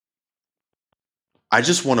I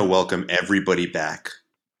just want to welcome everybody back.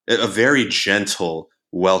 A very gentle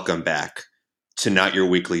welcome back to Not Your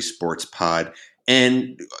Weekly Sports Pod.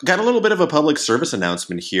 And got a little bit of a public service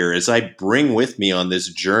announcement here as I bring with me on this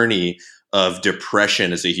journey of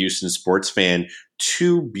depression as a Houston sports fan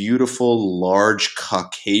two beautiful, large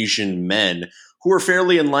Caucasian men who are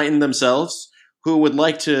fairly enlightened themselves, who would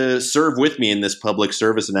like to serve with me in this public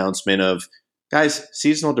service announcement of, guys,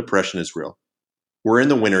 seasonal depression is real. We're in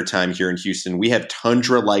the wintertime here in Houston. We have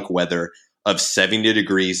tundra-like weather of 70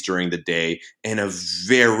 degrees during the day and a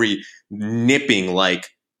very nipping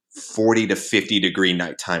like 40 to 50 degree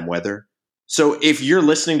nighttime weather. So if you're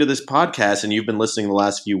listening to this podcast and you've been listening the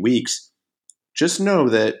last few weeks, just know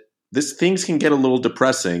that things can get a little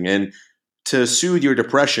depressing, and to soothe your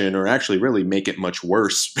depression or actually really make it much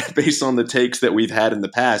worse based on the takes that we've had in the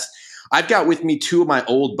past, I've got with me two of my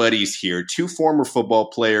old buddies here, two former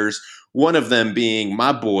football players, one of them being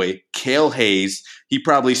my boy, Cale Hayes. He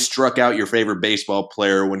probably struck out your favorite baseball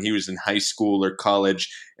player when he was in high school or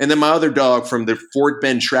college. And then my other dog from the Fort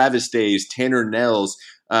Bend Travis days, Tanner Nels.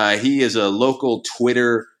 He is a local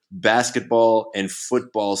Twitter basketball and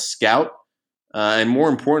football scout. And more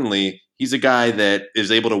importantly, he's a guy that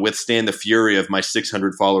is able to withstand the fury of my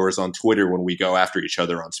 600 followers on Twitter when we go after each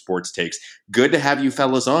other on sports takes. Good to have you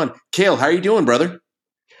fellas on. Cale, how are you doing, brother?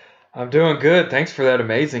 I'm doing good. Thanks for that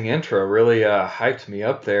amazing intro. Really hyped me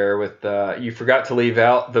up there. With you forgot to leave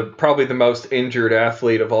out probably the most injured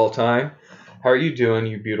athlete of all time. How are you doing,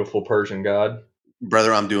 you beautiful Persian god?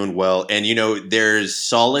 Brother, I'm doing well. And, there's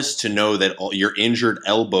solace to know that your injured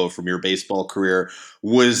elbow from your baseball career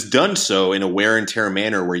was done so in a wear and tear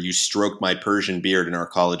manner where you stroked my Persian beard in our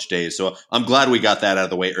college days. So I'm glad we got that out of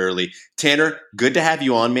the way early. Tanner, good to have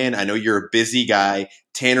you on, man. I know you're a busy guy.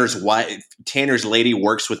 Tanner's lady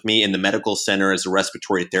works with me in the medical center as a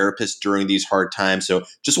respiratory therapist during these hard times. So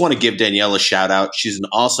just want to give Danielle a shout out. She's an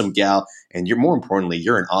awesome gal. And more importantly,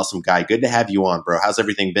 you're an awesome guy. Good to have you on, bro. How's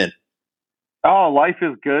everything been? Oh, life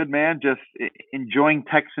is good, man. Just enjoying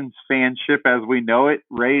Texans fanship as we know it.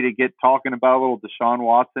 Ready to get talking about a little Deshaun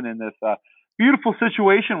Watson in this beautiful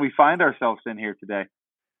situation we find ourselves in here today.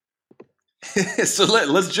 So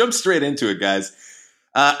let's jump straight into it, guys.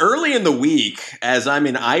 Early in the week, as I'm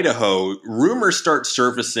in Idaho, rumors start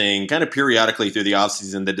surfacing kind of periodically through the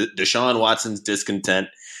offseason that Deshaun Watson's discontent.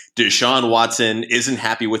 Deshaun Watson isn't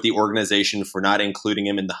happy with the organization for not including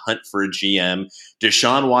him in the hunt for a GM.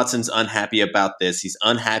 Deshaun Watson's unhappy about this. He's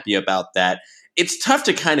unhappy about that. It's tough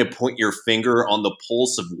to kind of point your finger on the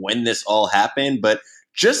pulse of when this all happened, but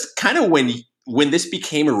just kind of when this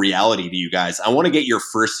became a reality to you guys, I want to get your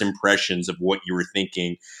first impressions of what you were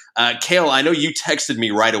thinking. Cale, I know you texted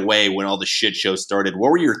me right away when all the shit show started.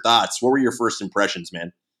 What were your thoughts? What were your first impressions,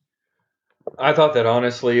 man? I thought that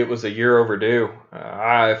honestly it was a year overdue.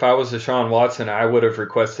 If I was Deshaun Watson, I would have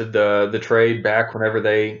requested the trade back whenever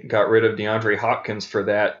they got rid of DeAndre Hopkins for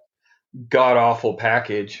that god awful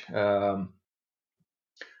package. Right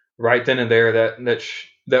then and there,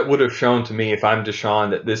 that would have shown to me, if I'm Deshaun,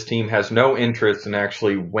 that this team has no interest in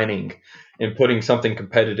actually winning and putting something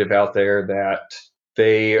competitive out there, that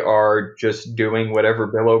they are just doing whatever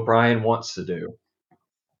Bill O'Brien wants to do.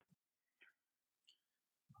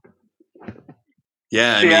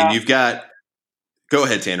 Yeah, I mean, you've got – go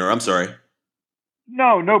ahead, Tanner. I'm sorry.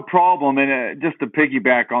 No problem. And just to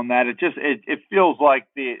piggyback on that, it feels like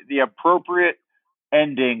the appropriate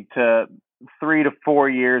ending to 3 to 4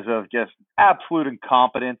 years of just absolute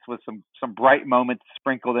incompetence with some bright moments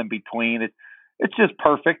sprinkled in between. It's just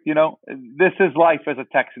perfect, This is life as a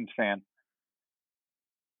Texans fan.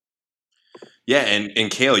 Yeah, and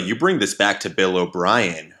Cale, you bring this back to Bill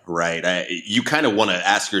O'Brien, right? You kind of want to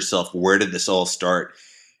ask yourself, where did this all start?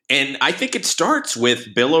 And I think it starts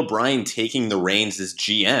with Bill O'Brien taking the reins as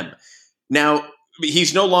GM. Now,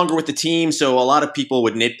 he's no longer with the team, so a lot of people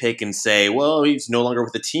would nitpick and say, well, he's no longer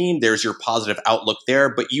with the team. There's your positive outlook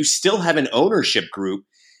there. But you still have an ownership group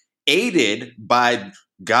aided by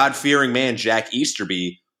God-fearing man Jack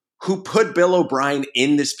Easterby, who put Bill O'Brien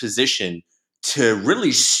in this position to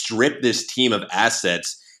really strip this team of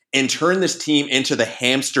assets and turn this team into the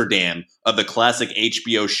Hamsterdam of the classic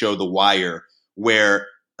HBO show The Wire, where,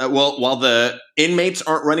 while the inmates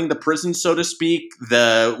aren't running the prison, so to speak,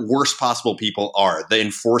 the worst possible people are. The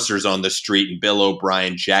enforcers on the street, and Bill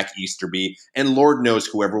O'Brien, Jack Easterby, and Lord knows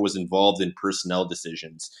whoever was involved in personnel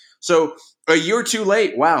decisions. So a year too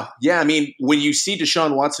late. Wow. Yeah, I mean, when you see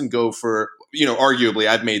Deshaun Watson go for, arguably,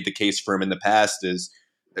 I've made the case for him in the past as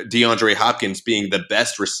DeAndre Hopkins being the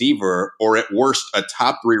best receiver, or at worst, a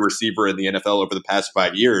top 3 receiver in the NFL over the past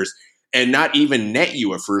 5 years, and not even net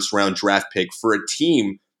you a first-round draft pick for a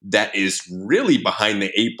team that is really behind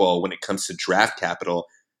the eight ball when it comes to draft capital,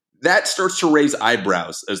 that starts to raise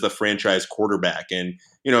eyebrows as the franchise quarterback. And,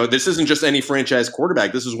 this isn't just any franchise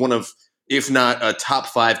quarterback. This is one of, if not a top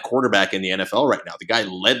 5 quarterback in the NFL right now. The guy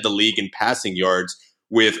led the league in passing yards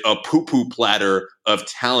with a poo-poo platter of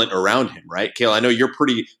talent around him, right? Cale, I know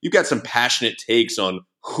you've got some passionate takes on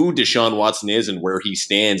who Deshaun Watson is and where he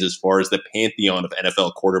stands as far as the pantheon of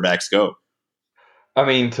NFL quarterbacks go. I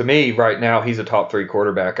mean, to me, right now, he's a top 3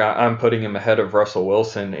 quarterback. I'm putting him ahead of Russell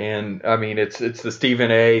Wilson. And, I mean, it's the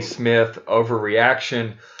Stephen A. Smith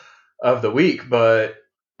overreaction of the week. But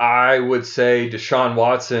I would say Deshaun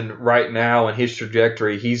Watson right now in his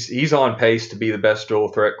trajectory, he's on pace to be the best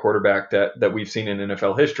dual-threat quarterback that we've seen in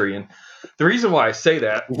NFL history. And the reason why I say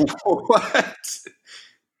that – What?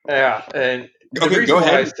 Yeah, and the reason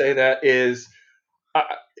why I say that is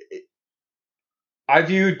I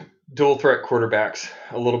viewed – dual threat quarterbacks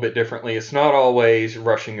a little bit differently. It's not always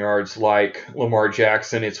rushing yards like Lamar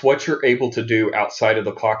Jackson. It's what you're able to do outside of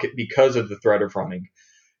the pocket because of the threat of running.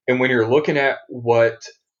 And when you're looking at what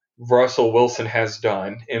Russell Wilson has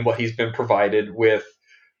done and what he's been provided with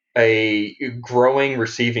a growing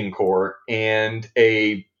receiving core and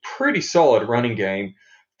a pretty solid running game,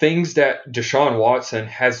 things that Deshaun Watson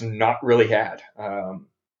has not really had.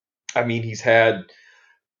 I mean, he's had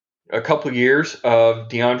a couple years of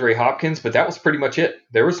DeAndre Hopkins, but that was pretty much it.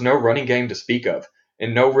 There was no running game to speak of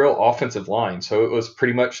and no real offensive line. So it was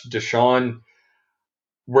pretty much Deshaun,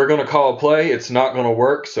 we're going to call a play. It's not going to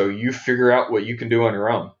work. So you figure out what you can do on your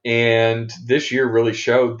own. And this year really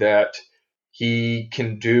showed that he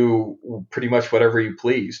can do pretty much whatever he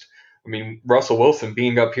pleased. I mean, Russell Wilson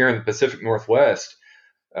being up here in the Pacific Northwest,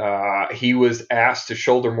 he was asked to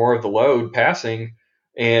shoulder more of the load passing,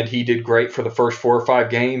 and he did great for the first 4 or 5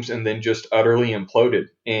 games and then just utterly imploded.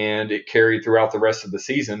 And it carried throughout the rest of the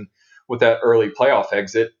season with that early playoff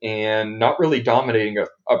exit and not really dominating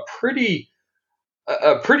a pretty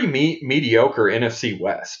mediocre NFC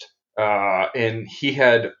West. And he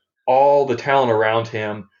had all the talent around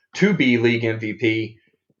him to be league MVP,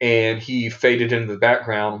 and he faded into the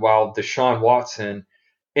background while Deshaun Watson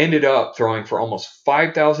ended up throwing for almost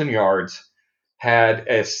 5,000 yards, had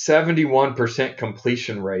a 71%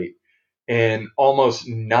 completion rate and almost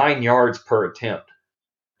 9 yards per attempt.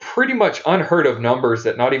 Pretty much unheard of numbers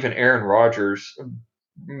that not even Aaron Rodgers,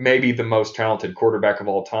 maybe the most talented quarterback of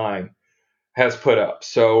all time, has put up.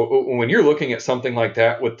 So when you're looking at something like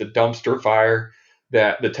that with the dumpster fire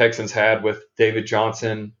that the Texans had with David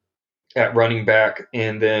Johnson at running back,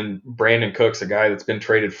 and then Brandon Cooks, a guy that's been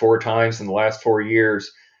traded 4 times in the last 4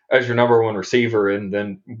 years, as your number 1 receiver, and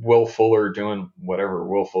then Will Fuller doing whatever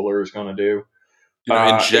Will Fuller is going to do.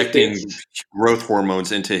 Injecting growth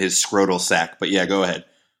hormones into his scrotal sac. But yeah, go ahead.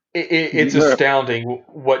 It's astounding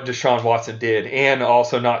what Deshaun Watson did, and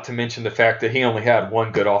also not to mention the fact that he only had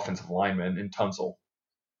 1 good offensive lineman in Tunsil.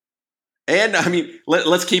 And, I mean,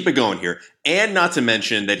 let's keep it going here. And not to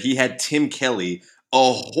mention that he had Tim Kelly,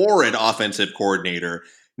 a horrid offensive coordinator.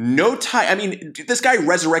 I mean, this guy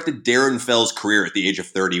resurrected Darren Fell's career at the age of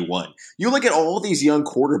 31. You look at all these young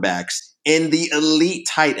quarterbacks and the elite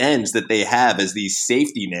tight ends that they have as these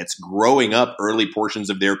safety nets growing up early portions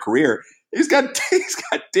of their career. He's got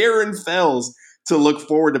Darren Fells to look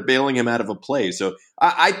forward to bailing him out of a play. So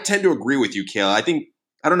I tend to agree with you, Cale. I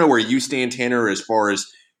don't know where you stand, Tanner, as far as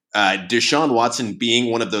Deshaun Watson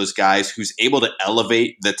being one of those guys who's able to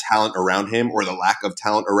elevate the talent around him or the lack of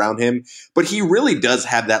talent around him. But he really does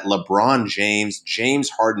have that LeBron James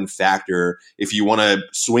Harden factor, if you want to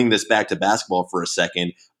swing this back to basketball for a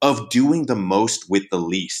second, of doing the most with the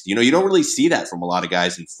least. You don't really see that from a lot of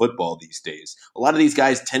guys in football these days. A lot of these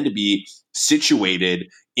guys tend to be situated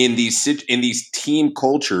in these team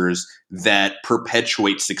cultures that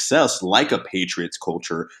perpetuate success, like a Patriots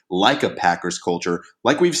culture, like a Packers culture,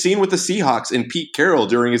 like we've seen with the Seahawks and Pete Carroll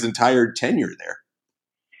during his entire tenure there.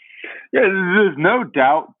 Yeah, there's no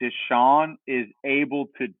doubt Deshaun is able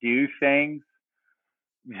to do things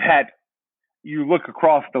that you look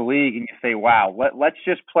across the league and you say, wow, let's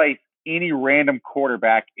just place any random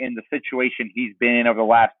quarterback in the situation he's been in over the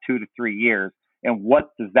last 2 to 3 years. And what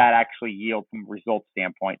does that actually yield from a result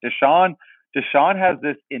standpoint? Deshaun has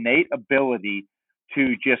this innate ability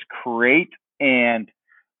to just create and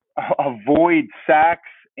avoid sacks,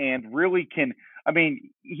 and really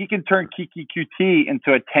he can turn Kiki QT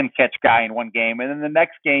into a 10-catch guy in one game. And then the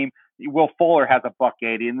next game, Will Fuller has a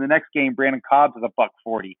 $180. And the next game, Brandon Cobbs has a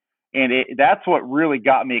 $140. And that's what really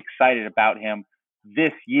got me excited about him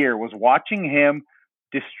this year, was watching him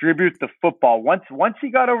distribute the football. Once he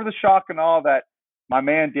got over the shock and all that, my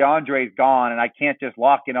man DeAndre's gone and I can't just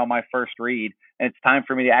lock in on my first read. And it's time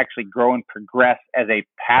for me to actually grow and progress as a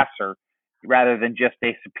passer rather than just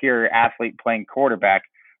a superior athlete playing quarterback.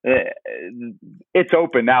 It's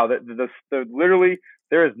open now. Literally,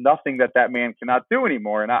 there is nothing that man cannot do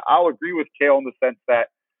anymore. And I'll agree with Cale in the sense that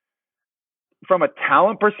from a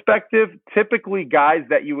talent perspective, typically guys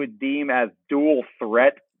that you would deem as dual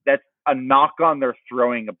threat, that's a knock on their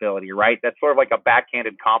throwing ability, right? That's sort of like a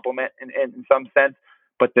backhanded compliment in some sense.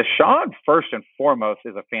 But Deshaun, first and foremost,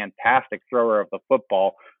 is a fantastic thrower of the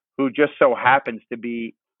football who just so happens to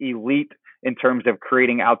be elite in terms of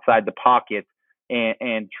creating outside the pocket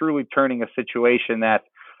and truly turning a situation that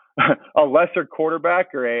a lesser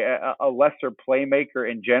quarterback or a lesser playmaker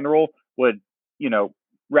in general would,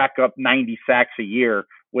 rack up 90 sacks a year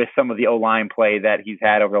with some of the O-line play that he's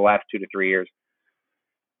had over the last 2 to 3 years.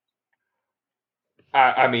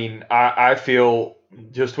 I feel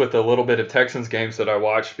just with a little bit of Texans games that I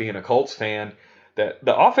watched being a Colts fan, that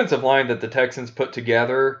the offensive line that the Texans put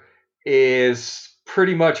together is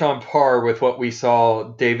pretty much on par with what we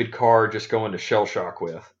saw David Carr just go into shell shock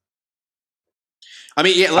with. I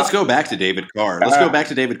mean, yeah, let's go back to David Carr. Let's go back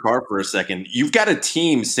to David Carr for a second. You've got a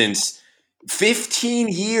team since 15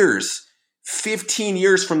 years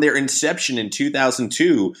from their inception in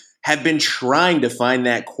 2002 have been trying to find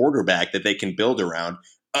that quarterback that they can build around.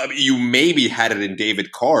 You maybe had it in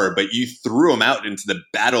David Carr, but you threw him out into the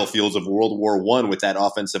battlefields of World War I with that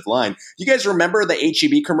offensive line. You guys remember the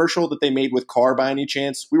HEB commercial that they made with Carr by any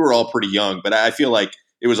chance? We were all pretty young, but I feel like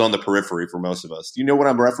it was on the periphery for most of us. Do you know what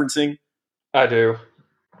I'm referencing? I do.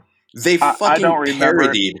 They fucking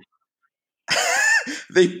parodied.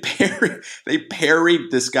 They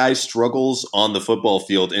parried this guy's struggles on the football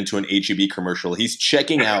field into an HEB commercial. He's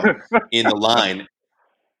checking out in the line,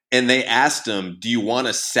 and they asked him, "Do you want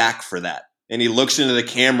a sack for that?" And he looks into the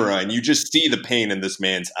camera, and you just see the pain in this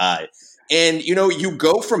man's eye. And, you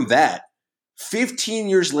go from that. 15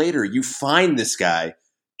 years later, you find this guy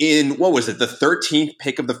in, what was it, the 13th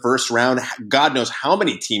pick of the first round. God knows how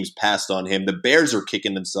many teams passed on him. The Bears are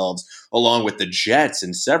kicking themselves, along with the Jets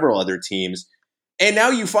and several other teams. And now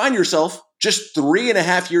you find yourself just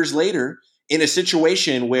 3.5 years later in a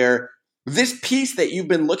situation where this piece that you've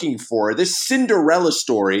been looking for, this Cinderella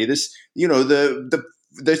story, this,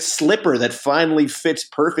 the slipper that finally fits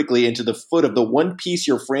perfectly into the foot of the one piece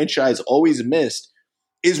your franchise always missed,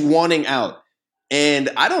 is wanting out. And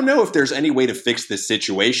I don't know if there's any way to fix this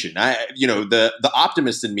situation. The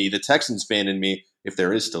optimist in me, the Texans fan in me, if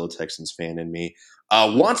there is still a Texans fan in me,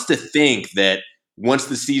 wants to think that once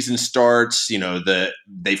the season starts,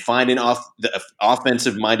 they find the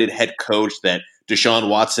offensive-minded head coach that Deshaun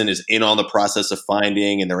Watson is in on the process of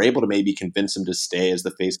finding, and they're able to maybe convince him to stay as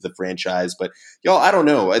the face of the franchise. But, I don't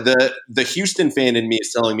know. The Houston fan in me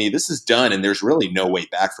is telling me this is done, and there's really no way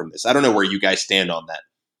back from this. I don't know where you guys stand on that.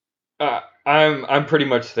 I'm pretty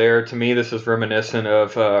much there. To me, this is reminiscent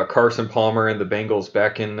of Carson Palmer and the Bengals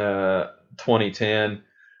back in 2010,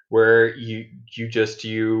 where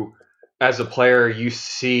you as a player, you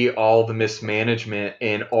see all the mismanagement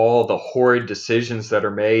and all the horrid decisions that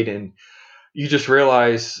are made. And you just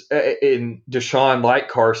realize in Deshaun, like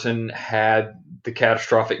Carson, had the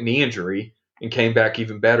catastrophic knee injury and came back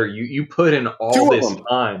even better. You put in all this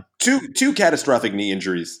time. Two catastrophic knee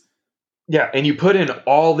injuries. Yeah, and you put in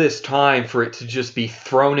all this time for it to just be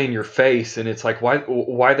thrown in your face. And it's like,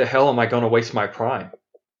 why the hell am I going to waste my prime?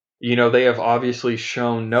 They have obviously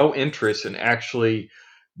shown no interest in actually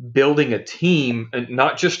building a team,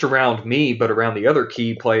 not just around me, but around the other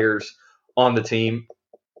key players on the team.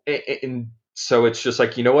 And so it's just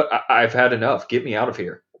like, you know what? I've had enough. Get me out of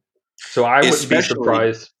here. So I wouldn't be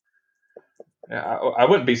surprised. I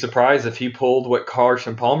wouldn't be surprised if he pulled what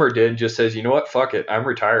Carson Palmer did and just says, you know what? Fuck it. I'm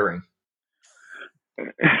retiring.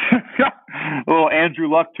 A little Andrew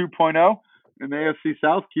Luck 2.0 in the AFC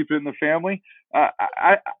South. Keep it in the family.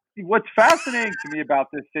 What's fascinating to me about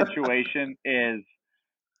this situation is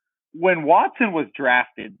when Watson was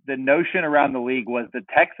drafted, the notion around the league was the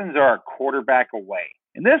Texans are a quarterback away.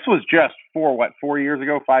 And this was just 5 years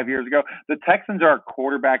ago? The Texans are a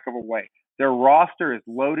quarterback away. Their roster is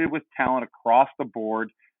loaded with talent across the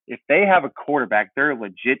board. If they have a quarterback, they're a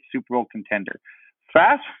legit Super Bowl contender.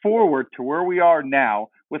 Fast forward to where we are now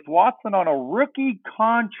with Watson on a rookie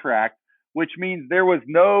contract, which means there was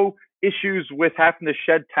no issues with having to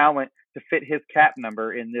shed talent to fit his cap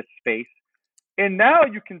number in this space. And now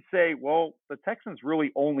you can say, well, the Texans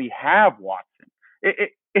really only have Watson.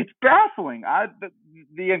 It's baffling.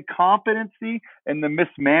 The incompetency and the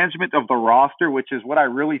mismanagement of the roster, which is what I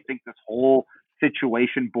really think this whole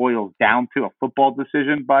situation boils down to, a football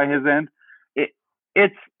decision by his end.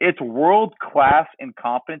 it's world class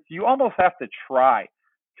incompetence. You almost have to try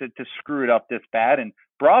to screw it up this bad. And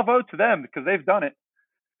bravo to them because they've done it.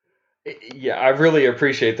 Yeah, I really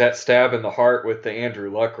appreciate that stab in the heart with the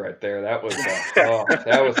Andrew Luck right there. That was that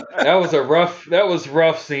was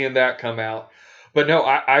rough seeing that come out. But no,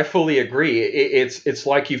 I fully agree. It's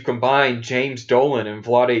like you've combined James Dolan and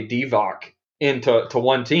Vlade Divac into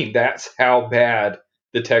one team. That's how bad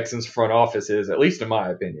the Texans front office is, at least in my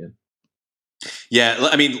opinion. Yeah,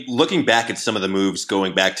 I mean, looking back at some of the moves,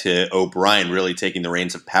 going back to O'Brien really taking the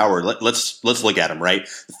reins of power, let's look at him, right?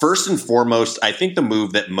 First and foremost, I think the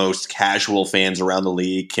move that most casual fans around the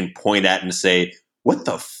league can point at and say, what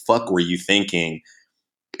the fuck were you thinking,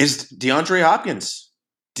 is DeAndre Hopkins.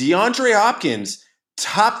 DeAndre Hopkins,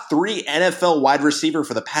 top 3 NFL wide receiver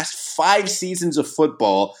for the past 5 seasons of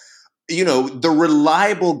football. You know, the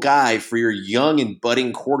reliable guy for your young and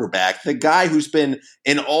budding quarterback, the guy who's been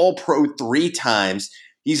an all-pro 3 times.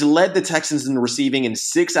 He's led the Texans in receiving in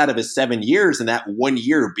 6 out of his 7 years, and that 1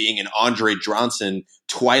 year being an Andre Johnson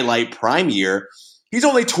twilight prime year. He's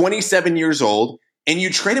only 27 years old, and you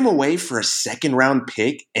trade him away for a second-round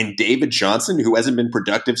pick and David Johnson, who hasn't been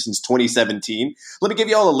productive since 2017. Let me give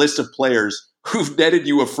you all a list of players who've netted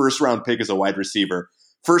you a first-round pick as a wide receiver.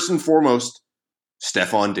 First and foremost,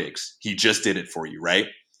 Stephon Diggs. He just did it for you, right?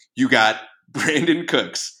 You got Brandon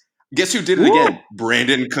Cooks. Guess who did it again?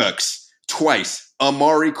 Brandon Cooks. Twice.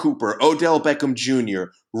 Amari Cooper, Odell Beckham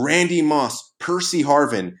Jr., Randy Moss, Percy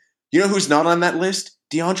Harvin. You know who's not on that list?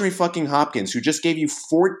 DeAndre fucking Hopkins, who just gave you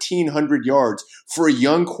 1,400 yards for a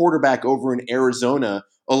young quarterback over in Arizona,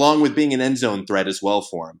 along with being an end zone threat as well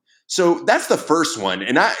for him. So that's the first one.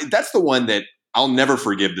 And that's the one that I'll never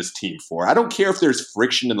forgive this team for. I don't care if there's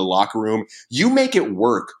friction in the locker room. You make it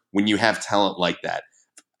work when you have talent like that,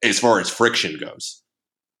 as far as friction goes.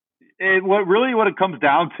 What it comes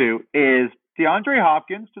down to is DeAndre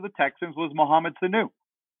Hopkins to the Texans was Mohamed Sanu,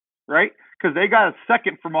 right? Because they got a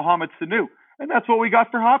second for Mohamed Sanu, and that's what we got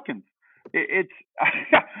for Hopkins.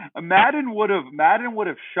 Madden would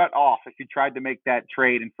have shut off if you tried to make that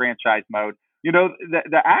trade in franchise mode. You know,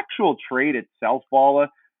 the actual trade itself, Paula.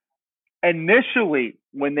 Initially,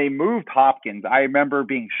 when they moved Hopkins, I remember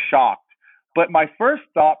being shocked. But my first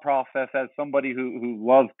thought process as somebody who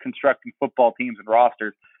loves constructing football teams and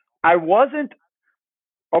rosters, I wasn't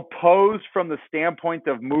opposed from the standpoint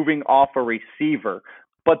of moving off a receiver,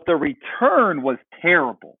 but the return was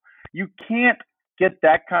terrible. You can't get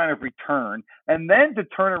that kind of return. And then to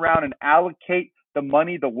turn around and allocate the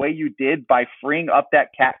money the way you did by freeing up that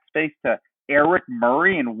cap space to Eric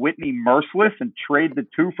Murray and Whitney Merciless and trade the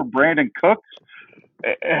 2 for Brandon Cooks.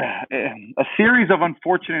 A series of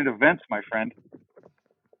unfortunate events, my friend.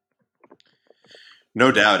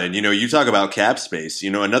 No doubt. And, you talk about cap space.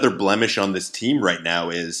 Another blemish on this team right now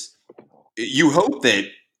is you hope that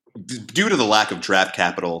due to the lack of draft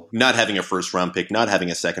capital, not having a first-round pick, not having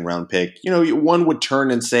a second-round pick, one would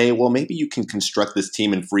turn and say, well, maybe you can construct this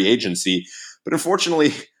team in free agency. But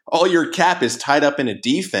unfortunately, all your cap is tied up in a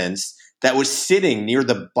defense that was sitting near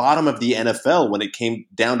the bottom of the NFL when it came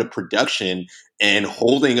down to production and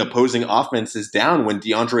holding opposing offenses down when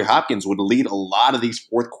DeAndre Hopkins would lead a lot of these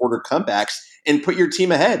fourth quarter comebacks and put your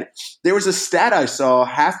team ahead. There was a stat I saw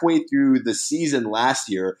halfway through the season last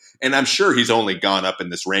year, and I'm sure he's only gone up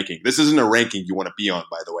in this ranking. This isn't a ranking you want to be on,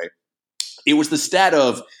 by the way. It was the stat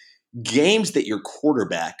of games that your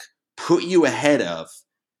quarterback put you ahead of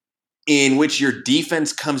in which your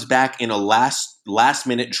defense comes back in a last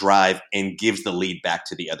minute drive and gives the lead back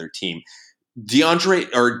to the other team.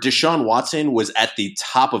 Deshaun Watson was at the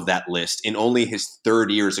top of that list in only his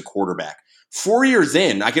 3rd year as a quarterback. 4 years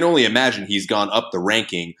in, I can only imagine he's gone up the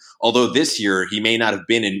ranking, although this year he may not have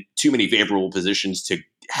been in too many favorable positions to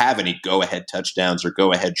have any go-ahead touchdowns or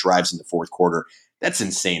go-ahead drives in the fourth quarter. That's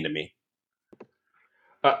insane to me.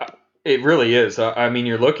 It really is. I mean,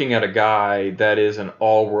 you're looking at a guy that is an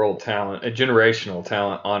all-world talent, a generational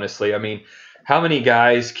talent, honestly. I mean, how many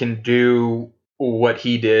guys can do what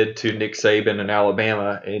he did to Nick Saban in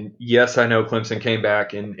Alabama? And yes, I know Clemson came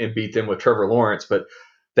back and beat them with Trevor Lawrence, but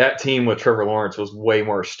that team with Trevor Lawrence was way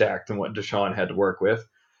more stacked than what Deshaun had to work with.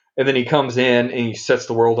 And then he comes in and he sets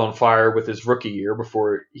the world on fire with his rookie year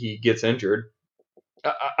before he gets injured.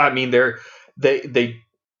 I mean, they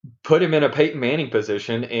put him in a Peyton Manning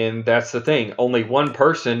position, and that's the thing. Only one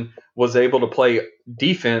person was able to play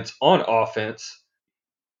defense on offense,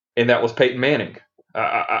 and that was Peyton Manning.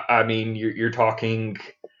 I mean, you're talking,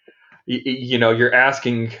 you're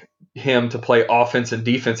asking him to play offense and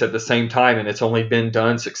defense at the same time, and it's only been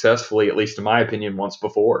done successfully, at least in my opinion, once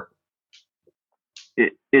before.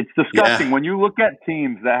 It's disgusting. Yeah. When you look at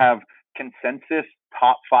teams that have consensus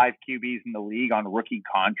top 5 QBs in the league on rookie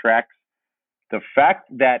contracts. The fact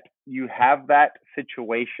that you have that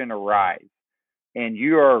situation arise and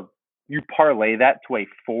you parlay that to a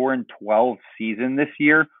 4-12 season this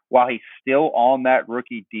year while he's still on that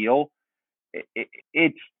rookie deal,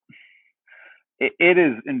 it's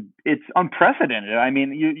unprecedented. I mean,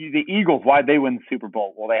 the Eagles, why'd they win the Super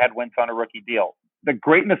Bowl? Well, they had Wentz on a rookie deal. The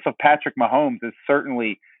greatness of Patrick Mahomes is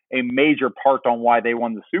certainly a major part on why they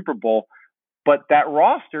won the Super Bowl. But that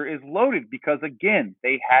roster is loaded because, again,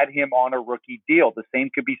 they had him on a rookie deal. The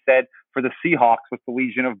same could be said for the Seahawks with the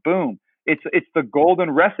Legion of Boom. It's the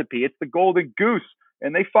golden recipe. It's the golden goose,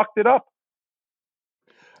 and they fucked it up.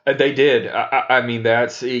 They did. I mean,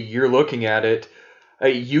 you're looking at it.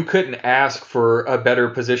 You couldn't ask for a better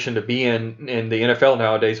position to be in the NFL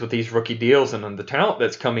nowadays with these rookie deals and the talent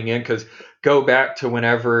that's coming in. Because go back to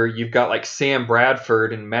whenever you've got like Sam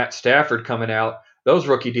Bradford and Matt Stafford coming out. Those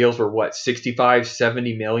rookie deals were what, 65,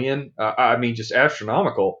 70 million? I mean, just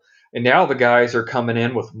astronomical. And now the guys are coming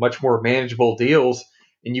in with much more manageable deals.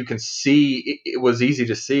 And you can see, it was easy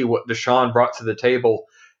to see what Deshaun brought to the table.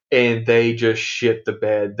 And they just shit the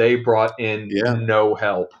bed. They brought in no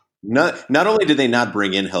help. Not only did they not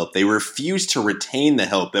bring in help, they refused to retain the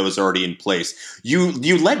help that was already in place. You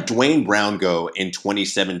let Dwayne Brown go in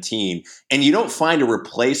 2017, and you don't find a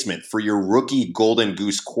replacement for your rookie Golden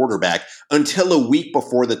Goose quarterback until a week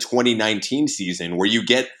before the 2019 season, where you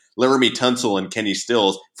get Laramie Tunsil and Kenny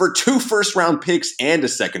Stills for 2 first-round picks and a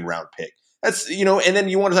second-round pick. That's, and then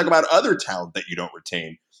you want to talk about other talent that you don't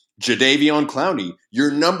retain. Jadeveon Clowney,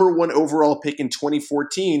 your number 1 overall pick in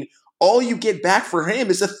 2014, all you get back for him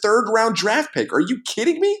is a 3rd-round draft pick. Are you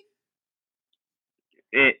kidding me?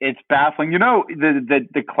 It's baffling.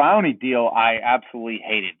 The Clowney deal I absolutely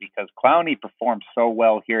hated because Clowney performed so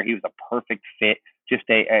well here. He was a perfect fit, just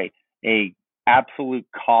a absolute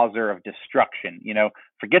causer of destruction.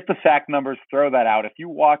 Forget the sack numbers, throw that out. If you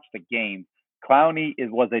watch the game, Clowney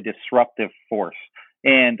was a disruptive force.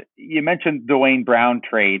 And you mentioned Dwayne Brown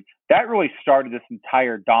trade. That really started this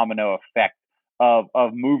entire domino effect of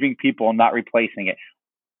moving people and not replacing it.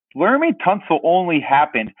 Laramie Tunsil only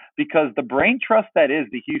happened because the brain trust that is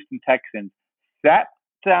the Houston Texans sat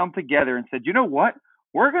down together and said, you know what?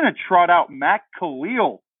 We're going to trot out Matt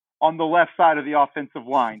Khalil on the left side of the offensive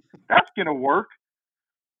line. That's going to work.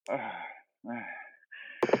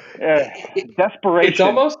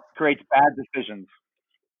 Desperation creates bad decisions.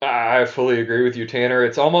 I fully agree with you, Tanner.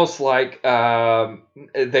 It's almost like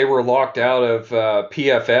they were locked out of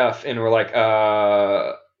PFF and were like,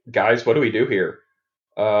 guys, what do we do here?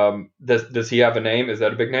 Does he have a name? Is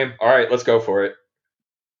that a big name? All right, let's go for it.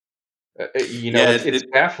 It's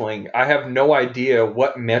baffling. I have no idea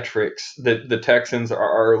what metrics the Texans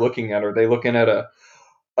are looking at. Are they looking at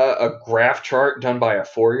a graph chart done by a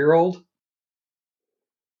 4-year-old?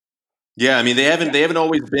 Yeah, I mean they haven't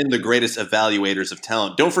always been the greatest evaluators of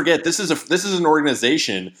talent. Don't forget, this is an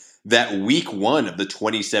organization that week 1 of the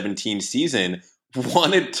 2017 season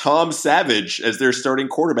wanted Tom Savage as their starting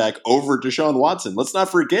quarterback over Deshaun Watson. Let's not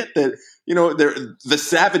forget that the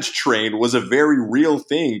Savage train was a very real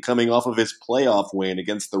thing coming off of his playoff win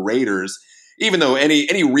against the Raiders. Even though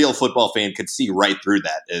any real football fan could see right through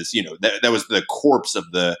that, as that was the corpse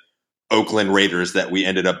of the Oakland Raiders that we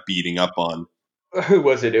ended up beating up on. Who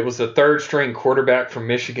was it? It was a 3rd-string quarterback from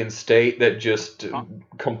Michigan State that just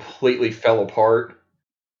completely fell apart.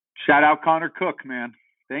 Shout out Connor Cook, man.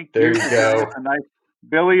 Thank you. There you go. A nice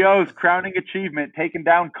Billy O's crowning achievement, taking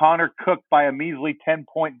down Connor Cook by a measly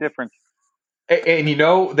 10-point difference. And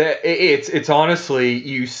that it's honestly,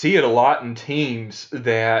 you see it a lot in teams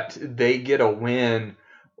that they get a win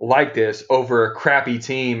like this over a crappy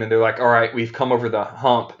team, and they're like, all right, we've come over the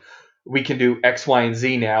hump. We can do X, Y, and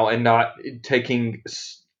Z now, and not taking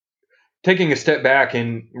a step back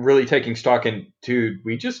and really taking stock in, dude,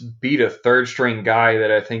 we just beat a 3rd-string guy that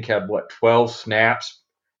I think had, 12 snaps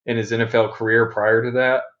in his NFL career prior to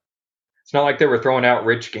that. It's not like they were throwing out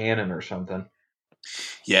Rich Gannon or something.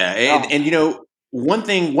 Yeah, and one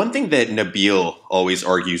thing that Nabil always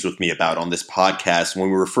argues with me about on this podcast when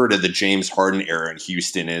we refer to the James Harden era in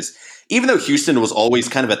Houston is, even though Houston was always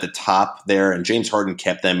kind of at the top there and James Harden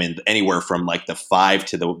kept them in anywhere from like the 5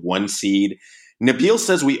 to the 1 seed, Nabil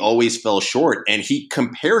says we always fell short, and he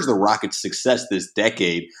compares the Rockets' success this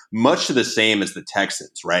decade much to the same as the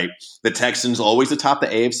Texans, right? The Texans always atop the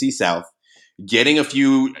AFC South, getting a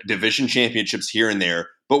few division championships here and there,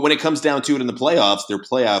 but when it comes down to it in the playoffs, they're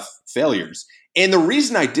playoff failures. And the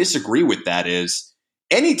reason I disagree with that is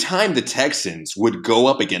anytime the Texans would go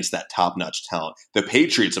up against that top-notch talent, the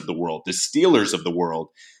Patriots of the world, the Steelers of the world,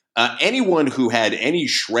 anyone who had any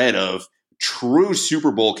shred of true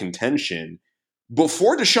Super Bowl contention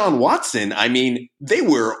before Deshaun Watson, I mean, they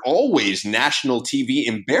were always national TV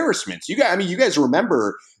embarrassments. You guys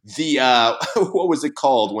remember the what was it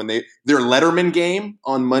called when their Letterman game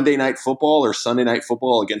on Monday Night Football or Sunday Night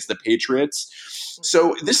Football against the Patriots?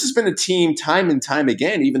 So this has been a team time and time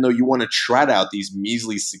again, even though you want to trot out these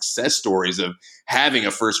measly success stories of having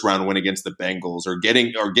a first round win against the Bengals or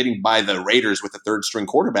getting by the Raiders with a third string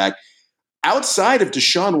quarterback. Outside of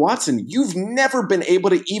Deshaun Watson, you've never been able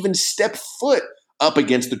to even step foot up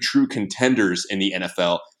against the true contenders in the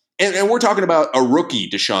NFL. And we're talking about a rookie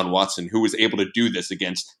Deshaun Watson who was able to do this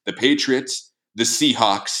against the Patriots, the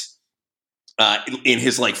Seahawks, in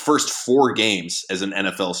his first 4 games as an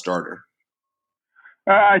NFL starter.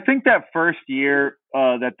 I think that first year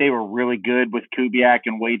that they were really good with Kubiak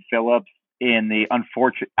and Wade Phillips in the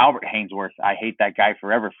unfortunate Albert Haynesworth. I hate that guy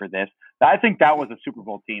forever for this. I think that was a Super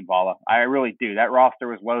Bowl team, Vala. I really do. That roster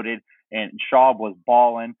was loaded, and Schaub was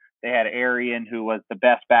balling. They had Arian, who was the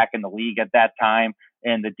best back in the league at that time,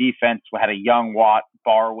 and the defense had a young Watt,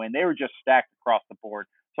 Barwin. They were just stacked across the board.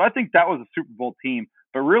 So I think that was a Super Bowl team.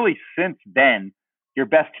 But really, since then, your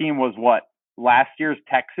best team was what? Last year's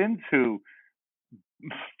Texans, who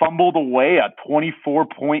fumbled away a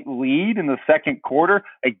 24-point lead in the second quarter,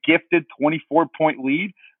 a gifted 24-point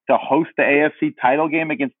lead to host the AFC title game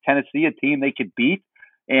against Tennessee, a team they could beat.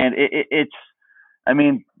 And it's I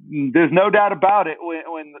mean, there's no doubt about it.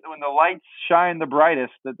 When the lights shine the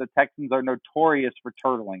brightest, that the Texans are notorious for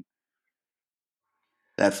turtling.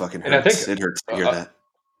 That fucking hurts. And I think it hurts to hear that.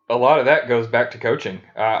 A lot of that goes back to coaching.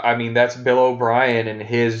 I mean, that's Bill O'Brien and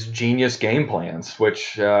his genius game plans,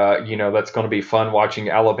 which that's going to be fun watching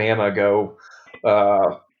Alabama go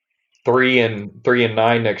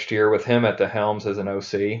 3-9 next year with him at the helms as an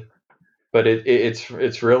OC. But it's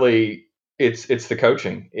really the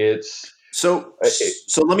coaching. So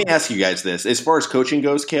let me ask you guys this. As far as coaching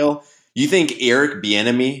goes, Cale, you think Eric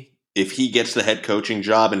Bieniemy, if he gets the head coaching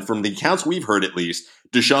job, and from the accounts we've heard at least,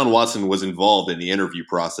 Deshaun Watson was involved in the interview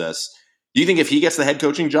process. Do you think if he gets the head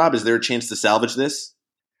coaching job, is there a chance to salvage this?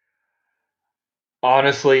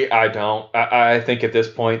 Honestly, I don't. I think at this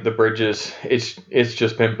point the bridges it's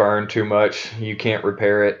just been burned too much. You can't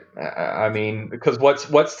repair it. I mean, because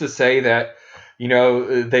what's to say that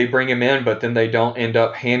they bring him in, but then they don't end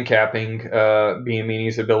up handicapping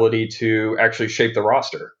Bieniemy's ability to actually shape the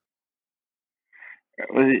roster.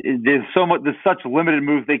 There's such limited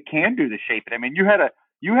moves they can do to shape it. I mean,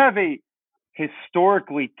 you have a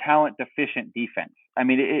historically talent deficient defense. I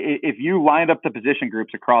mean, if you lined up the position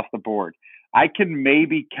groups across the board, I can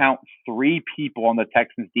maybe count 3 people on the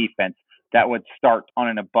Texans defense that would start on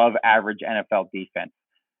an above average NFL defense.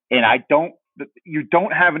 And you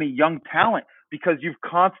don't have any young talent because you've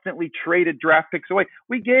constantly traded draft picks away.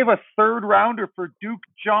 We gave a 3rd rounder for Duke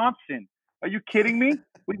Johnson. Are you kidding me?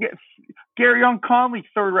 We get Garyon Conley,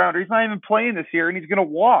 3rd rounder. He's not even playing this year, and he's going to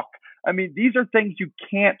walk. I mean, these are things you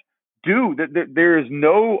can't do. There is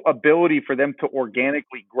no ability for them to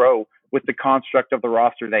organically grow with the construct of the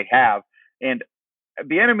roster they have. And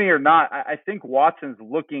Bieniemy or not, I think Watson's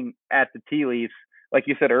looking at the tea leaves, like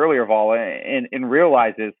you said earlier, Vala, and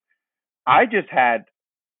realizes I just had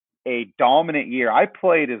a dominant year. I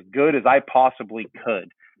played as good as I possibly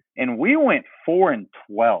could, and we went 4-12.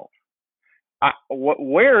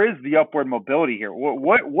 Where is the upward mobility here?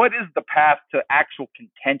 What is the path to actual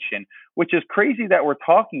contention? Which is crazy that we're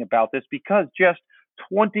talking about this because just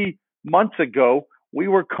 20 months ago, we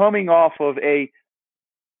were coming off of a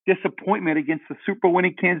disappointment against the Super Bowl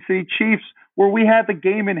winning Kansas City Chiefs where we had the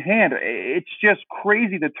game in hand. It's just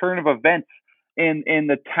crazy the turn of events and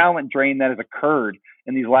the talent drain that has occurred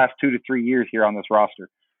in these last 2 to 3 years here on this roster.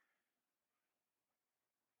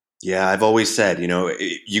 Yeah, I've always said,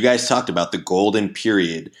 you guys talked about the golden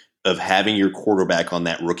period of having your quarterback on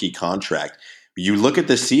that rookie contract. You look at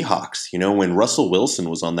the Seahawks, when Russell Wilson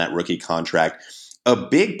was on that rookie contract, a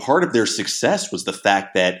big part of their success was the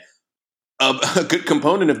fact that a good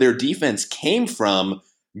component of their defense came from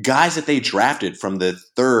guys that they drafted from the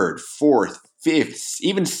 3rd, 4th, 5th,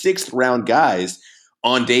 even 6th round guys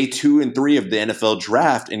on day 2 and 3 of the NFL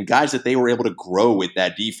draft, and guys that they were able to grow with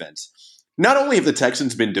that defense. Not only have the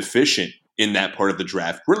Texans been deficient in that part of the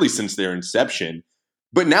draft, really since their inception,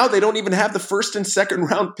 but now they don't even have the 1st and 2nd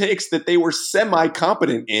round picks that they were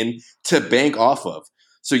semi-competent in to bank off of.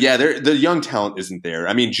 So yeah, the young talent isn't there.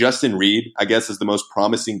 I mean, Justin Reed, I guess, is the most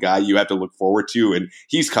promising guy you have to look forward to, and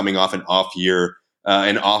he's coming off an off year,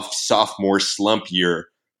 an off sophomore slump year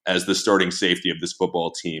as the starting safety of this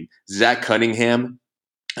football team. Zach Cunningham,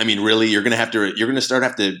 I mean, really, you're going to have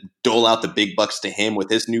to dole out the big bucks to him with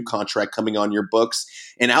his new contract coming on your books.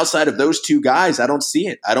 And outside of those two guys, I don't see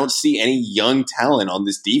it. I don't see any young talent on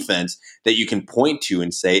this defense that you can point to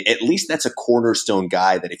and say, at least that's a cornerstone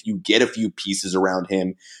guy that if you get a few pieces around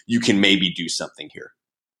him, you can maybe do something here.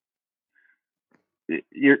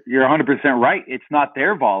 You're 100% right. It's not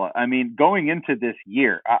their Vala. I mean, going into this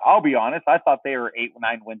year, I'll be honest, I thought they were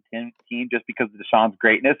 8-9 win team just because of Deshaun's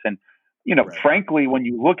greatness. And, right. Frankly, when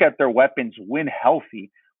you look at their weapons when healthy,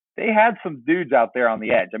 they had some dudes out there on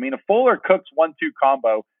the edge. I mean, a Fuller-Cooks 1-2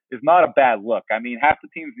 combo is not a bad look. I mean, half the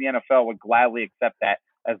teams in the NFL would gladly accept that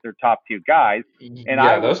as their top two guys. And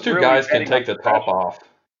those two guys can take the top off.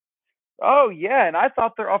 Oh, yeah, and I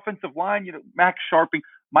thought their offensive line, Max Sharping,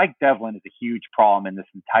 Mike Devlin is a huge problem in this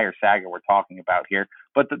entire saga we're talking about here.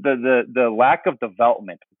 But the lack of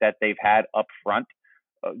development that they've had up front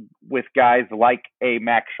with guys like a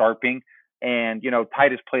Max Sharping and,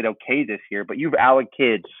 Titus played okay this year, but you've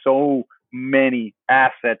allocated so many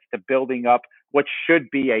assets to building up what should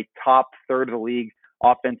be a top third of the league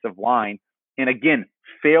offensive line. And again,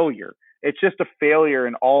 failure. It's just a failure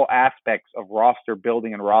in all aspects of roster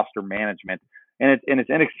building and roster management. And it's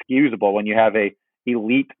inexcusable when you have a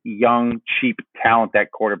elite, young, cheap talent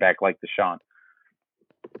at quarterback like Deshaun.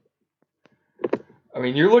 I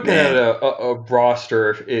mean, you're looking at a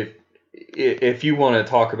roster. If you want to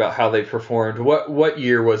talk about how they performed, what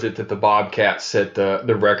year was it that the Bobcats set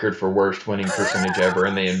the record for worst winning percentage ever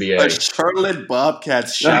in the NBA? A Charlotte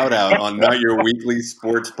Bobcats shout out on Not Your Weekly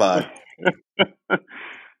Sports Pod.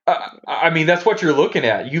 I mean, that's what you're looking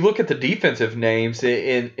at. You look at the defensive names,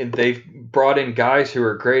 and they've brought in guys who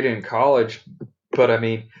are great in college. But, I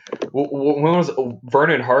mean, when was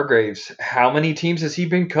Vernon Hargreaves? How many teams has he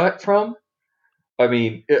been cut from? I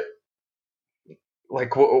mean,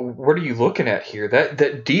 what are you looking at here?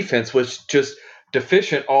 That defense was just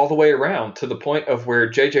deficient all the way around to the point of where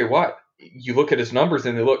J.J. Watt, you look at his numbers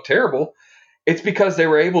and they look terrible. It's because they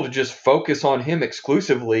were able to just focus on him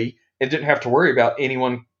exclusively and didn't have to worry about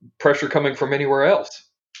anyone pressure coming from anywhere else.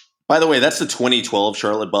 By the way, that's the 2012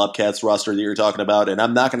 Charlotte Bobcats roster that you're talking about, and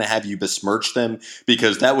I'm not going to have you besmirch them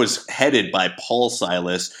because that was headed by Paul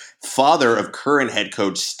Silas, father of current head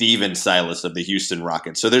coach Steven Silas of the Houston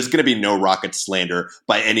Rockets. So there's going to be no Rocket slander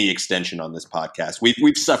by any extension on this podcast.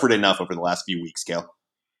 We've suffered enough over the last few weeks, Gale.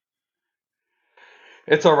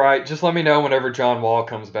 It's all right. Just let me know whenever John Wall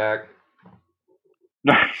comes back.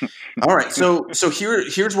 All right, so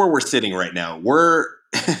here's where we're sitting right now. We're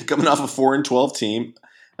coming off a 4-12 team.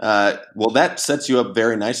 Well, that sets you up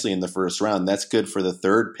very nicely in the first round. That's good for the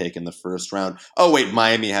third pick in the first round. Oh, wait,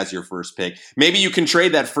 Miami has your first pick. Maybe you can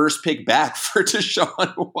trade that first pick back for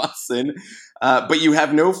Deshaun Watson, but you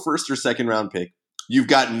have no first or second round pick. You've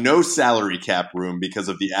got no salary cap room because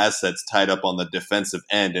of the assets tied up on the defensive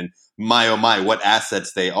end, and my, oh my, what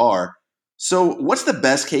assets they are. So what's the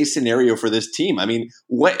best case scenario for this team? I mean,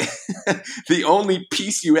 what the only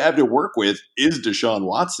piece you have to work with is Deshaun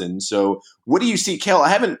Watson. So what do you see, Kel?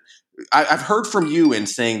 I've heard from you in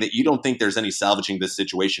saying that you don't think there's any salvaging this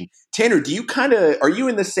situation. Tanner, are you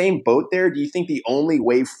in the same boat there? Do you think the only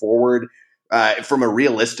way forward from a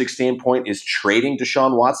realistic standpoint is trading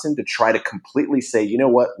Deshaun Watson to try to completely say, you know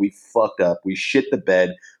what, we fucked up. We shit the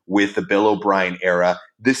bed with the Bill O'Brien era.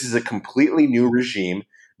 This is a completely new regime.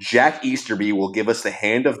 Jack Easterby will give us the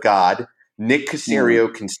hand of God. Nick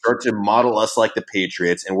Caserio can start to model us like the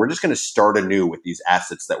Patriots, and we're just going to start anew with these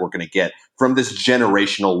assets that we're going to get from this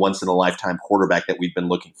generational, once-in-a-lifetime quarterback that we've been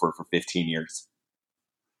looking for 15 years.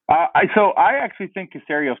 So I actually think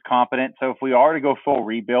Caserio's competent. So if we are to go full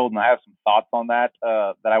rebuild, and I have some thoughts on that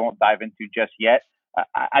that I won't dive into just yet,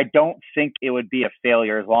 I don't think it would be a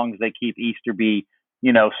failure as long as they keep Easterby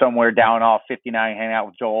somewhere down off 59 hanging out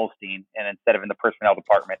with Joel Osteen and instead of in the personnel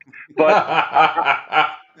department. But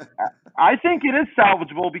I think it is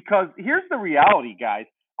salvageable because here's the reality, guys.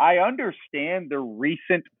 I understand the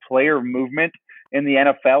recent player movement in the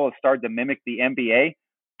NFL has started to mimic the NBA,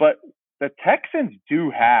 but the Texans do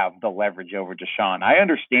have the leverage over Deshaun. I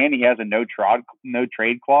understand he has a no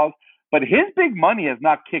trade clause, but his big money has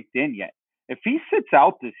not kicked in yet. If he sits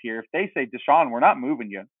out this year, if they say, Deshaun, we're not moving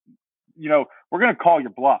you, we're going to call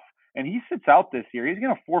your bluff. And he sits out this year, he's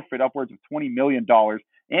going to forfeit upwards of $20 million.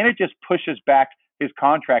 And it just pushes back his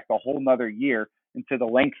contract a whole nother year into the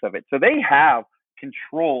length of it. So they have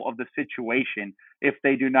control of the situation if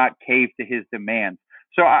they do not cave to his demands.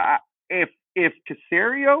 So if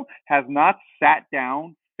Caserio has not sat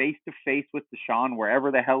down face to face with Deshaun,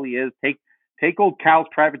 wherever the hell he is, take old Cal's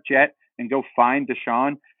private jet and go find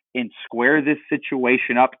Deshaun and square this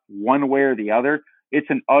situation up one way or the other, it's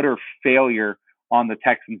an utter failure on the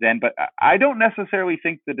Texans end. But I don't necessarily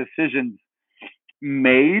think the decision's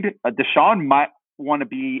made. Deshaun might want to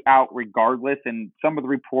be out regardless, and some of the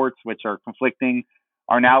reports, which are conflicting,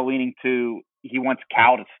 are now leaning to he wants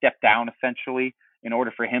Cal to step down essentially in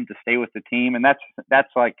order for him to stay with the team, and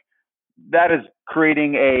that is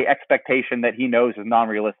creating a expectation that he knows is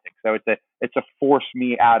non-realistic. So it's a force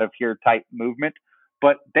me out of here type movement.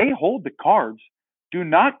 But they hold the cards. Do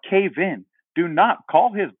not cave in. Do not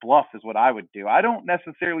call his bluff is what I would do. I don't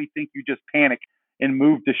necessarily think you just panic and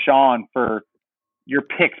move Deshaun for your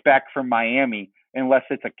picks back from Miami unless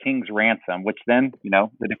it's a king's ransom, which then,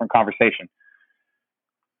 the different conversation.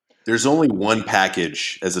 There's only one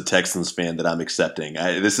package as a Texans fan that I'm accepting.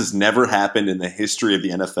 This has never happened in the history of the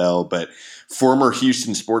NFL, but former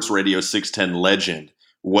Houston Sports Radio 610 legend,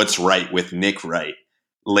 What's Right with Nick Wright,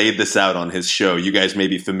 laid this out on his show. You guys may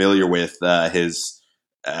be familiar with his,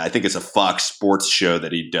 I think it's a Fox Sports show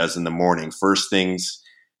that he does in the morning. First things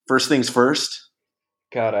first.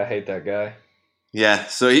 God, I hate that guy. Yeah,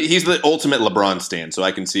 so he's the ultimate LeBron stan, so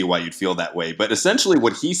I can see why you'd feel that way. But essentially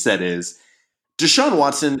what he said is, Deshaun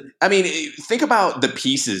Watson, think about the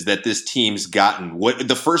pieces that this team's gotten, what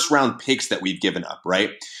the first-round picks that we've given up, right?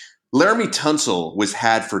 Laramie Tunsil was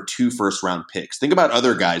had for 2 first-round picks. Think about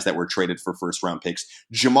other guys that were traded for first-round picks.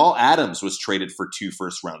 Jamal Adams was traded for 2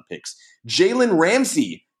 first-round picks. Jalen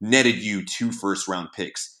Ramsey netted you 2 first-round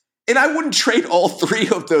picks. And I wouldn't trade all 3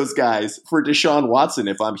 of those guys for Deshaun Watson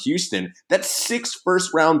if I'm Houston. That's 6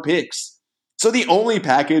 first-round picks. So the only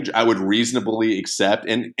package I would reasonably accept,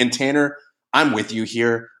 and Tanner, I'm with you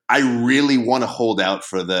here. I really want to hold out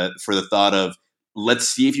for the thought of, let's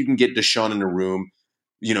see if you can get Deshaun in a room.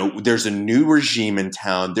 There's a new regime in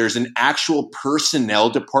town. There's an actual personnel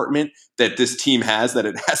department that this team has that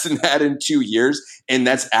it hasn't had in 2 years. And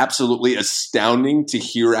that's absolutely astounding to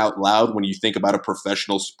hear out loud when you think about a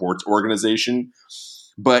professional sports organization.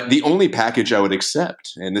 But the only package I would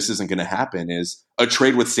accept, and this isn't going to happen, is a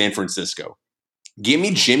trade with San Francisco. Give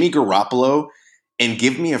me Jimmy Garoppolo and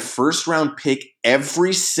give me a first-round pick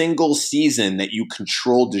every single season that you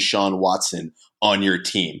control Deshaun Watson on your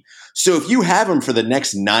team. So if you have him for the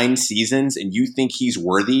next 9 seasons and you think he's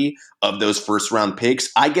worthy of those first-round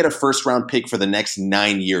picks, I get a first-round pick for the next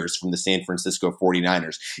 9 years from the San Francisco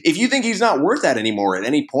 49ers. If you think he's not worth that anymore at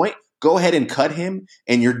any point, go ahead and cut him,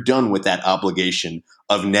 and you're done with that obligation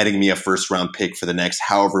of netting me a first-round pick for the next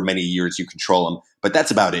however many years you control him. But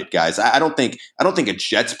that's about it, guys. I don't think a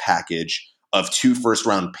Jets package of 2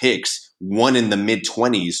 first-round picks, one in the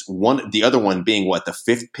mid-20s, the other one being the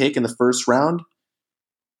 5th pick in the first round.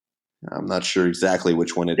 I'm not sure exactly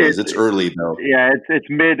which one it is. It's early though. Yeah, it's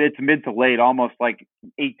mid to late, almost like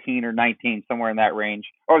 18 or 19, somewhere in that range.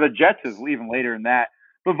 Or the Jets is even later than that.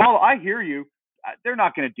 But Val, I hear you. They're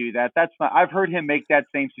not going to do that. That's not. I've heard him make that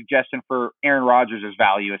same suggestion for Aaron Rodgers'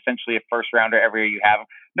 value, essentially a first rounder every year you have him.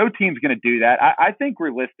 No team's going to do that. I think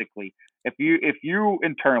realistically, if you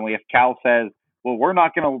internally, if Cal says, well, we're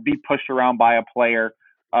not going to be pushed around by a player,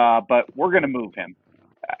 but we're going to move him.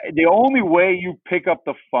 The only way you pick up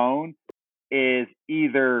the phone is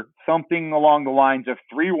either something along the lines of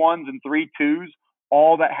 3 1s and 3 2s,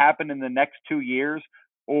 all that happened in the next 2 years,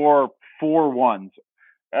 or 4 1s.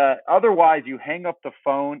 Otherwise, you hang up the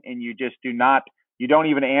phone and you don't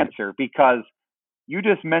even answer, because you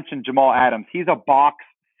just mentioned Jamal Adams. He's a box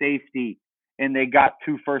safety, and they got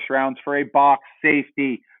 2 first rounds for a box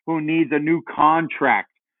safety who needs a new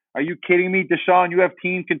contract. Are you kidding me, Deshaun? You have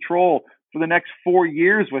team control for the next 4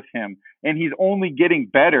 years with him, and he's only getting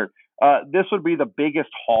better. This would be the biggest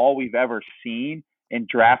haul we've ever seen in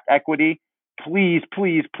draft equity. Please,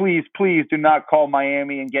 please, please, please do not call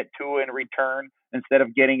Miami and get Tua in return instead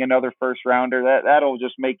of getting another first rounder. That'll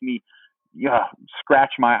just make me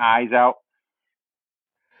scratch my eyes out.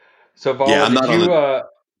 So, Vala,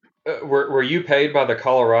 were you paid by the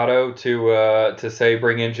Colorado to say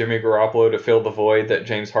bring in Jimmy Garoppolo to fill the void that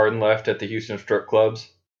James Harden left at the Houston strip clubs?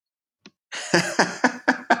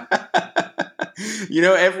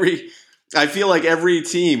 I feel like every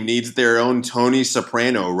team needs their own Tony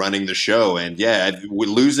Soprano running the show. And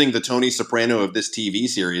losing the Tony Soprano of this TV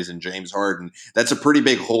series and James Harden, that's a pretty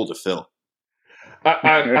big hole to fill.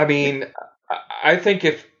 I think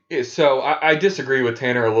I disagree with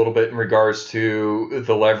Tanner a little bit in regards to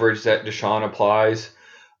the leverage that Deshaun applies.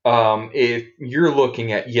 If you're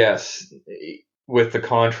looking at, with the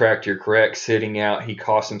contract, you're correct, sitting out, he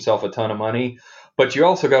costs himself a ton of money. But you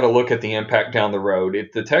also got to look at the impact down the road.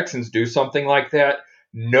 If the Texans do something like that,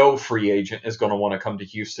 no free agent is going to want to come to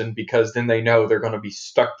Houston, because then they know they're going to be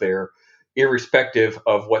stuck there irrespective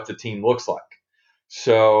of what the team looks like.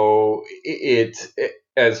 So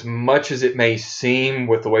as much as it may seem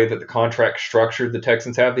with the way that the contract structured, the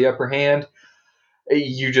Texans have the upper hand.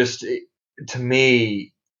 To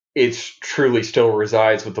me, it's truly still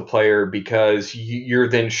resides with the player, because you're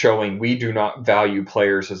then showing we do not value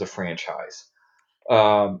players as a franchise.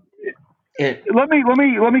 Let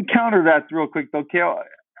me counter that real quick though, Kale.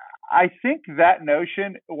 I think that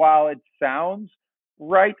notion, while it sounds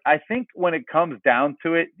right, I think when it comes down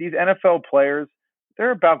to it, these NFL players,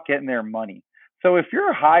 they're about getting their money. So if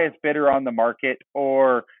you're highest bidder on the market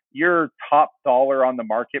or you're top dollar on the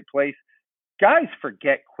marketplace, guys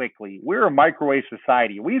forget quickly. We're a microwave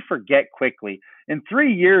society. We forget quickly. In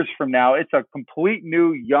 3 years from now, it's a complete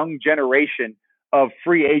new young generation of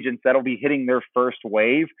free agents that'll be hitting their first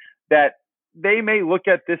wave, that they may look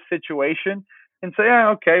at this situation and say, yeah,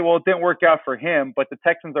 okay, well, it didn't work out for him, but the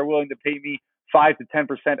Texans are willing to pay me 5 to 10%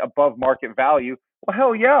 above market value. Well,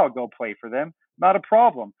 hell yeah, I'll go play for them. Not a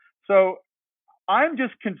problem. So I'm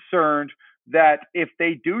just concerned that if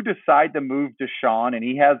they do decide to move Deshaun and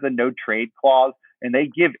he has the no trade clause and they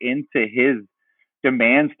give in to his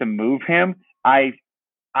demands to move him, I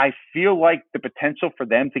feel like the potential for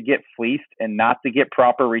them to get fleeced and not to get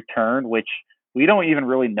proper return, which we don't even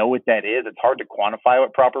really know what that is. It's hard to quantify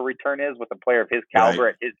what proper return is with a player of his caliber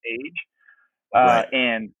at his age.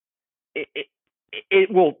 And it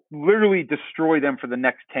will literally destroy them for the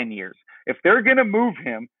next 10 years. If they're going to move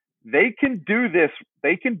him, they can do this.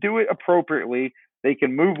 They can do it appropriately. They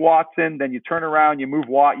can move Watson, then you turn around, you move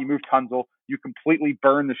Watt, you move Tunzel, you completely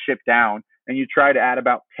burn the ship down, and you try to add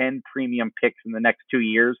about 10 premium picks in the next 2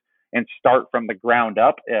 years and start from the ground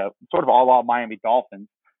up, sort of a la Miami Dolphins,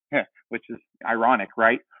 which is ironic,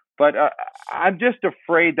 right? But I'm just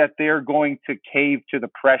afraid that they're going to cave to the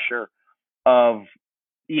pressure of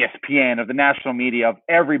ESPN, of the national media, of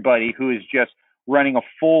everybody who is just running a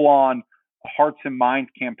full-on hearts and minds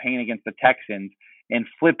campaign against the Texans and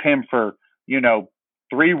flip him for,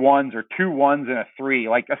 3 1s or 2 1s and a 3,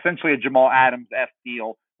 like essentially a Jamal Adams-esque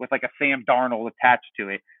deal with like a Sam Darnold attached to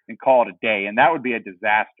it, and call it a day. And that would be a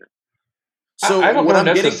disaster. So I don't know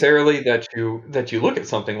necessarily that you look at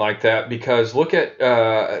something like that, because look at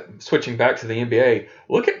switching back to the NBA.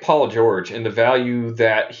 Look at Paul George and the value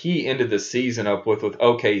that he ended the season up with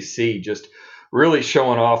OKC, just really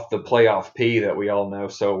showing off the playoff P that we all know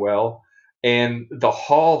so well, and the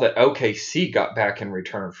haul that OKC got back in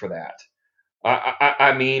return for that.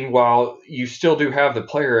 I mean, while you still do have the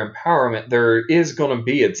player empowerment, there is going to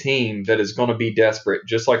be a team that is going to be desperate,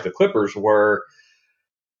 just like the Clippers were,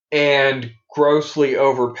 and grossly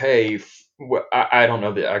overpay. I don't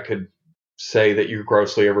know that I could say that you're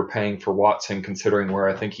grossly overpaying for Watson, considering where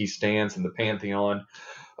I think he stands in the pantheon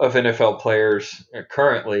of NFL players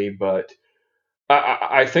currently, but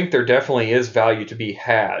I think there definitely is value to be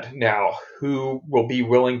had. Now, who will be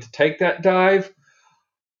willing to take that dive?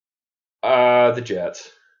 The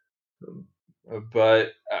Jets.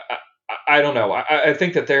 But I don't know. I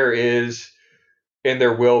think that there is and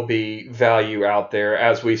there will be value out there,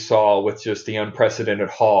 as we saw with just the unprecedented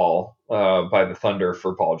haul by the Thunder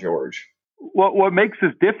for Paul George. What makes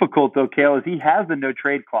this difficult, though, Cale, is he has the no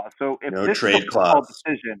trade clause. So if this is a football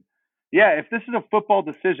decision, if this is a football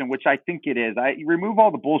decision, which I think it is, I remove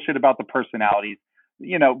all the bullshit about the personalities.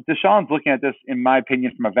 Deshaun's looking at this, in my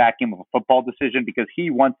opinion, from a vacuum of a football decision, because he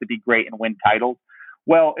wants to be great and win titles.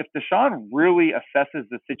 Well, if Deshaun really assesses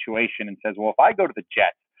the situation and says, well, if I go to the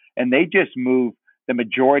Jets and they just move the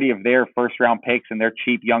majority of their first-round picks and their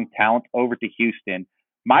cheap young talent over to Houston,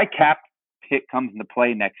 my cap hit comes into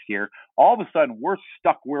play next year. All of a sudden, we're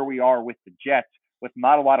stuck where we are with the Jets with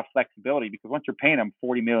not a lot of flexibility, because once you're paying them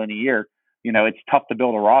 $40 million a year, it's tough to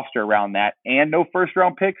build a roster around that, and no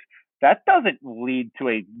first-round picks. That doesn't lead to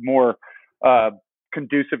a more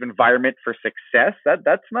conducive environment for success.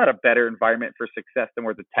 That's not a better environment for success than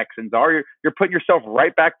where the Texans are. You're putting yourself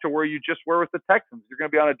right back to where you just were with the Texans. You're going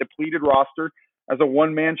to be on a depleted roster as a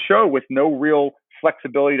one-man show with no real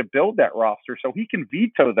flexibility to build that roster. So he can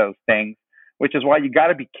veto those things, which is why you got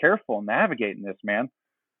to be careful navigating this, man.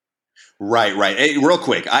 Right. Hey, real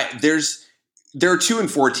quick, they're a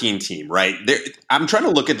 2-14 team, right? I'm trying to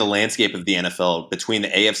look at the landscape of the NFL between the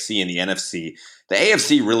AFC and the NFC. The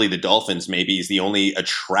AFC, really, the Dolphins maybe is the only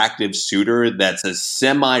attractive suitor that's a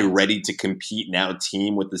semi-ready to compete now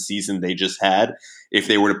team with the season they just had, if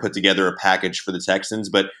they were to put together a package for the Texans.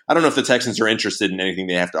 But I don't know if the Texans are interested in anything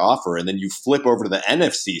they have to offer. And then you flip over to the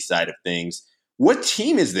NFC side of things. What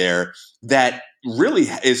team is there that really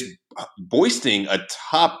is boasting a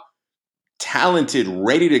top talented,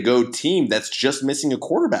 ready-to-go team that's just missing a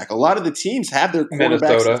quarterback? A lot of the teams have their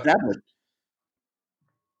quarterbacks established.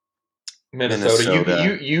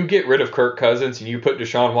 Minnesota. You get rid of Kirk Cousins and you put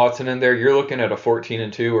Deshaun Watson in there, you're looking at a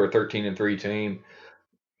 14-2 or 13-3 team.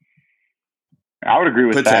 I would agree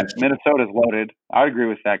with that. Minnesota's loaded. I would agree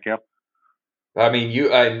with that, Kip. I mean,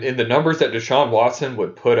 in the numbers that Deshaun Watson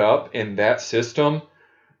would put up in that system,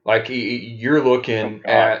 like you're looking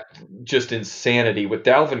at just insanity with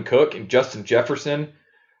Dalvin Cook and Justin Jefferson.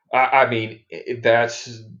 I mean, that's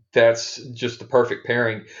just the perfect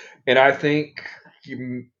pairing, and I think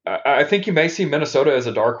you may see Minnesota as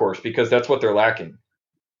a dark horse because that's what they're lacking.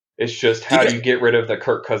 It's just how do you get rid of the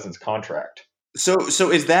Kirk Cousins contract? So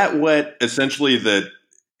is that what essentially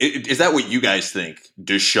is that what you guys think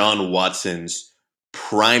Deshaun Watson's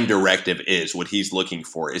prime directive is? What he's looking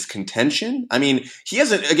for is contention? I mean, he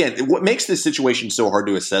hasn't. Again, what makes this situation so hard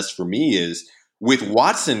to assess for me is with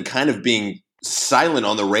Watson kind of being silent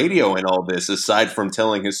on the radio and all this, aside from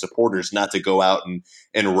telling his supporters not to go out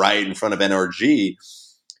and riot in front of NRG.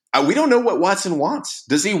 We don't know what Watson wants.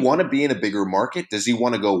 Does he want to be in a bigger market? Does he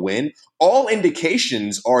want to go win? All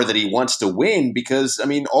indications are that he wants to win because, I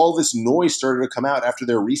mean, all this noise started to come out after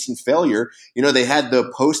their recent failure. You know, they had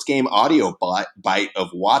the post-game audio bite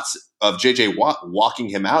of J.J. Watt walking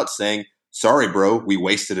him out saying, sorry, bro, we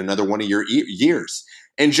wasted another one of your years.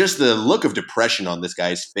 And just the look of depression on this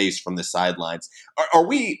guy's face from the sidelines. Are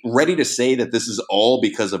we ready to say that this is all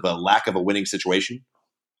because of a lack of a winning situation?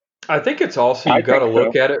 I think it's also you got to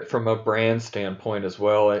look at it from a brand standpoint as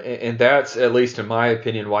well, and that's, at least in my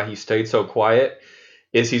opinion, why he stayed so quiet.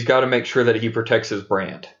 Is he's got to make sure that he protects his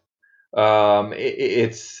brand.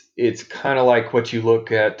 It's kind of like what you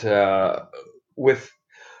look at with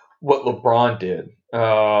what LeBron did.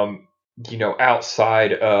 You know,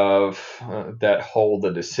 outside of that whole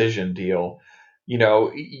the decision deal, you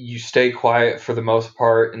know, you stay quiet for the most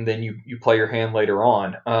part, and then you play your hand later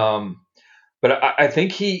on. But I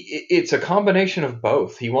think it's a combination of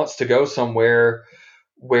both. He wants to go somewhere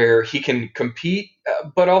where he can compete,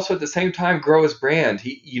 but also at the same time grow his brand.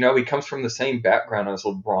 He comes from the same background as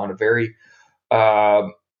LeBron, a very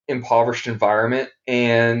impoverished environment,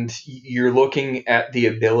 and you're looking at the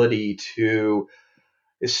ability to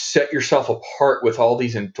set yourself apart with all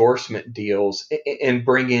these endorsement deals and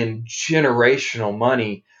bring in generational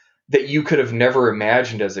money that you could have never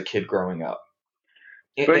imagined as a kid growing up.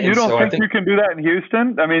 But you don't think you can do that in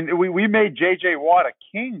Houston? I mean, we made J.J. Watt a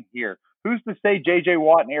king here. Who's to say J.J.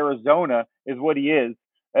 Watt in Arizona is what he is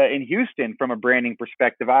in Houston from a branding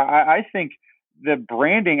perspective? I think the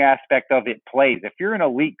branding aspect of it plays. If you're an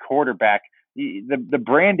elite quarterback, the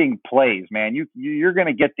branding plays, man. You're going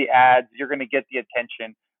to get the ads. You're going to get the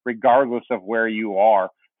attention regardless of where you are.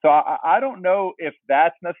 So I don't know if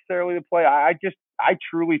that's necessarily the play. I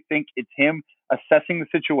truly think it's him assessing the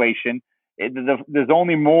situation. There's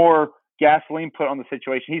only more gasoline put on the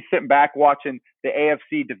situation. He's sitting back watching the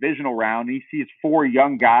AFC divisional round. And he sees 4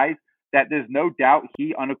 young guys that there's no doubt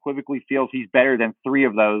he unequivocally feels he's better than 3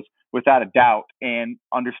 of those without a doubt, and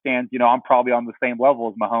understands, you know, I'm probably on the same level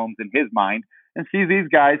as Mahomes in his mind, and sees these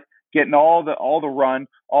guys getting all the run,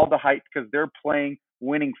 all the hype because they're playing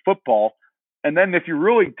winning football. And then if you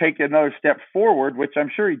really take another step forward, which I'm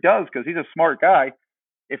sure he does because he's a smart guy,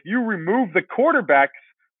 if you remove the quarterbacks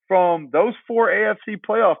from those 4 AFC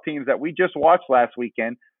playoff teams that we just watched last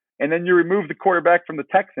weekend, and then you remove the quarterback from the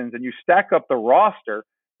Texans and you stack up the roster,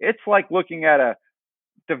 it's like looking at a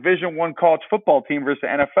Division I college football team versus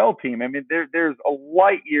an NFL team. I mean, there's a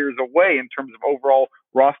light years away in terms of overall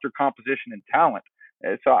roster composition and talent.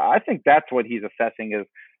 So I think that's what he's assessing is,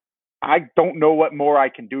 I don't know what more I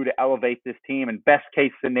can do to elevate this team. And best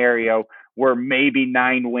case scenario, we're maybe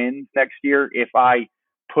 9 wins next year if I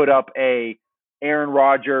put up a Aaron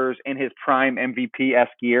Rodgers in his prime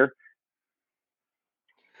MVP-esque year.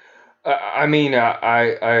 I mean, I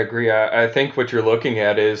agree. I think what you're looking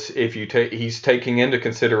at is if you he's taking into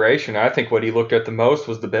consideration. I think what he looked at the most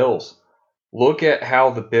was the Bills. Look at how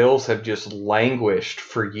the Bills have just languished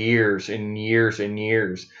for years and years and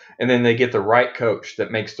years, and then they get the right coach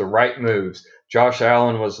that makes the right moves. Josh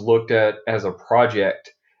Allen was looked at as a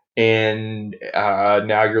project, and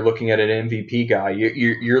now you're looking at an MVP guy.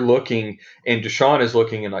 You're looking, and Deshaun is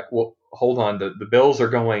looking and like, well, hold on, the Bills are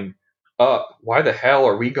going up. Why the hell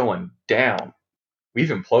are we going down? We've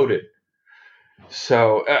imploded.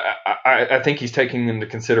 So I think he's taking into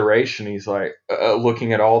consideration. He's like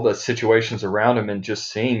looking at all the situations around him and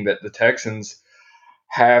just seeing that the Texans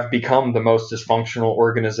have become the most dysfunctional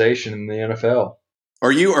organization in the NFL.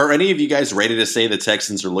 Are any of you guys ready to say the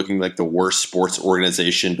Texans are looking like the worst sports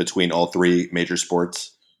organization between all 3 major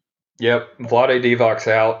sports? Yep, Vlade Divac's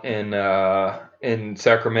out in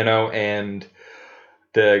Sacramento, and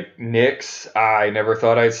the Knicks, I never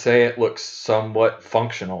thought I'd say it, looks somewhat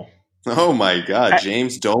functional. Oh my God,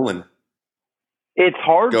 James Dolan. It's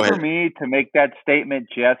hard Go for ahead. me to make that statement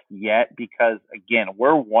just yet because, again,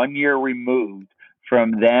 we're 1 year removed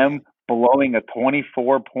from them blowing a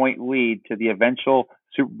 24-point lead to the eventual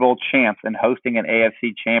Super Bowl champs and hosting an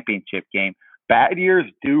AFC championship game. Bad years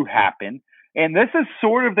do happen. And this is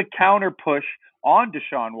sort of the counter push on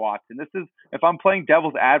Deshaun Watson. This is, if I'm playing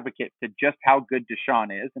devil's advocate, to just how good Deshaun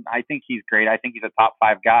is. And I think he's great. I think he's a top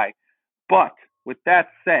 5 guy. But with that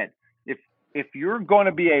said, if you're going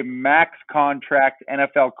to be a max contract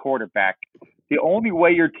NFL quarterback, the only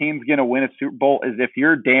way your team's going to win a Super Bowl is if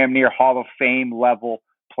you're damn near Hall of Fame level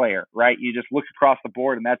player, right? You just look across the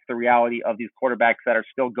board, and that's the reality of these quarterbacks that are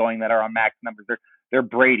still going, that are on max numbers. They're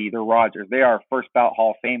Brady, they're Rodgers, they are first ballot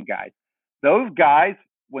Hall of Fame guys. Those guys,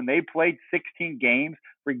 when they played 16 games,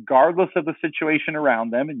 regardless of the situation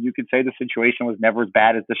around them, and you could say the situation was never as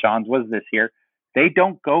bad as Deshaun's was this year, they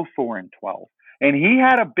don't go 4-12. And he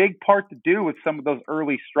had a big part to do with some of those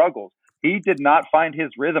early struggles. He did not find his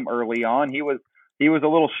rhythm early on. He was a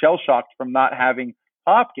little shell shocked from not having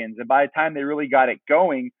Hopkins, and by the time they really got it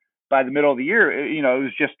going, by the middle of the year, it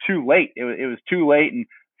was just too late. It was too late, and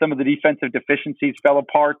some of the defensive deficiencies fell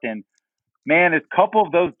apart. And man, a couple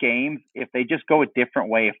of those games, if they just go a different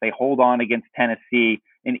way, if they hold on against Tennessee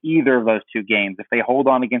in either of those two games, if they hold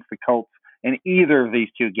on against the Colts in either of these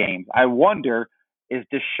two games, I wonder, is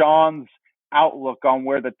Deshaun's outlook on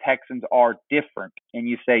where the Texans are different? And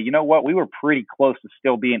you say, you know what, we were pretty close to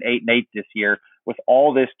still being 8-8 this year with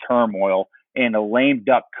all this turmoil and a lame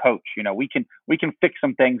duck coach. We can fix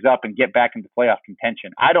some things up and get back into playoff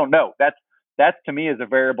contention. I don't know. That's to me is a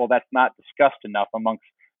variable that's not discussed enough amongst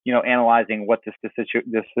analyzing what this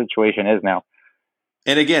situation is now.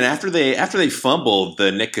 And again, after they fumbled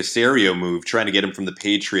the Nick Caserio move, trying to get him from the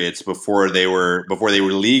Patriots before they were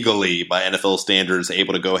legally, by NFL standards,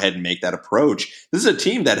 able to go ahead and make that approach. This is a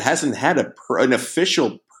team that hasn't had an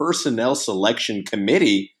official personnel selection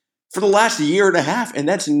committee for the last year and a half, and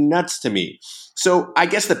that's nuts to me. So I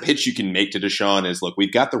guess the pitch you can make to Deshaun is, look,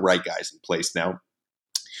 we've got the right guys in place now.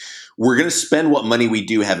 We're going to spend what money we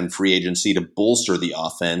do have in free agency to bolster the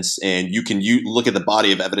offense. And you look at the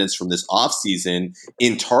body of evidence from this offseason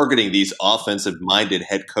in targeting these offensive-minded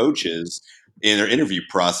head coaches in their interview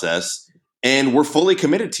process. And we're fully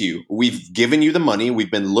committed to you. We've given you the money. We've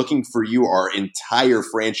been looking for you our entire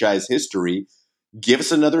franchise history. Give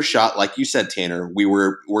us another shot. Like you said, Tanner,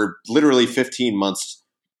 we're literally 15 months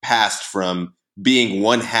past from being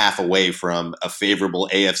one half away from a favorable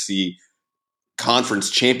AFC conference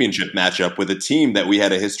championship matchup with a team that we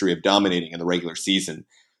had a history of dominating in the regular season.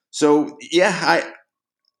 So yeah,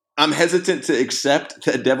 I'm hesitant to accept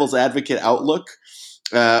the devil's advocate outlook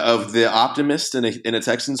of the optimist and a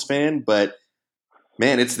Texans fan, but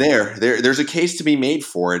man, it's there. There's a case to be made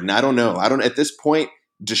for it, and I don't know. At this point,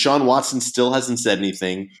 Deshaun Watson still hasn't said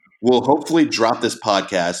anything. We'll hopefully drop this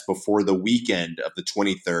podcast before the weekend of the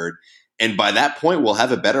 23rd, and by that point, we'll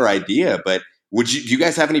have a better idea. But do you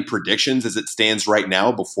guys have any predictions as it stands right now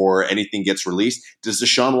before anything gets released? Does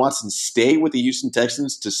Deshaun Watson stay with the Houston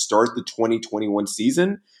Texans to start the 2021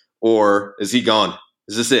 season, or is he gone?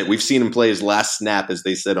 Is this it? We've seen him play his last snap, as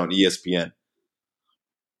they said on ESPN.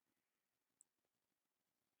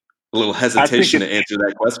 A little hesitation to answer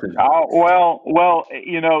that question. Well,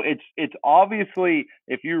 it's obviously,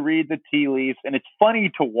 if you read the tea leaves, and it's funny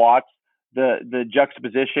to watch the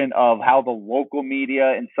juxtaposition of how the local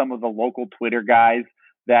media and some of the local Twitter guys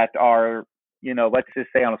that are, let's just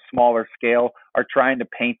say on a smaller scale, are trying to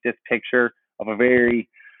paint this picture of a very,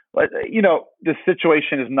 the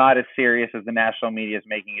situation is not as serious as the national media is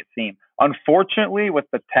making it seem. Unfortunately, with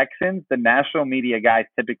the Texans, the national media guys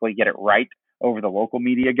typically get it right over the local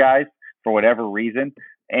media guys for whatever reason.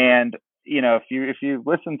 And, if you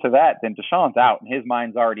listen to that, then Deshaun's out and his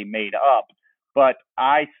mind's already made up. But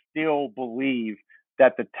I still believe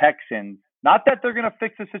that the Texans, not that they're going to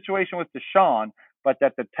fix the situation with Deshaun, but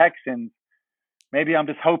that the Texans, maybe I'm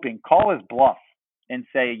just hoping, call his bluff and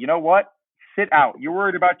say, you know what, sit out. You're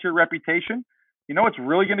worried about your reputation. You know what's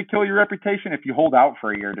really going to kill your reputation? If you hold out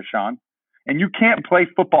for a year, Deshaun. And you can't play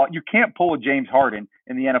football. You can't pull a James Harden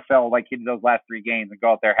in the NFL like he did those last 3 games and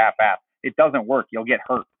go out there half-assed. It doesn't work. You'll get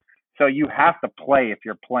hurt. So you have to play if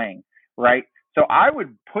you're playing, right? So I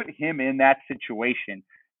would put him in that situation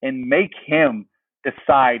and make him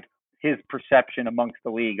decide his perception amongst the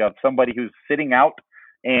league of somebody who's sitting out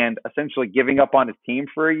and essentially giving up on his team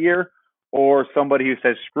for a year, or somebody who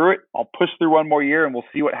says, screw it, I'll push through one more year and we'll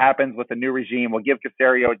see what happens with the new regime. We'll give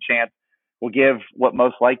Caserio a chance. We'll give what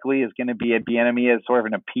most likely is going to be a Bieniemy as sort of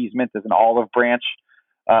an appeasement, as an olive branch,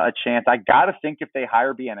 a chance. I got to think if they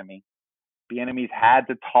hire Bieniemy's had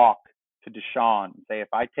to talk to Deshaun and say, if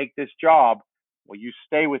I take this job, will you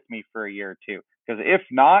stay with me for a year or two? Because if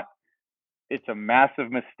not, it's a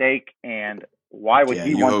massive mistake. And why would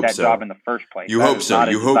he want that job in the first place? You hope so.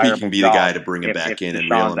 You hope he can be the guy to bring him back in and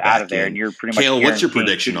reel him back in. And you're pretty much Kale, what's your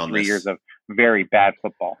prediction on 3 this? years of very bad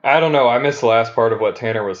football. I don't know. I missed the last part of what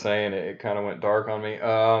Tanner was saying. It kind of went dark on me.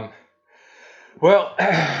 Well,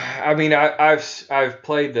 I mean, I've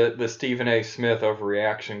played the Stephen A. Smith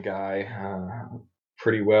overreaction guy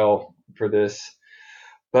pretty well for this,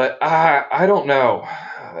 but I don't know.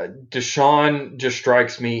 Deshaun just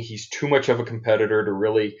strikes me. He's too much of a competitor to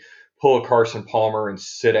really pull a Carson Palmer and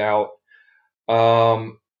sit out.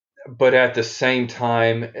 But at the same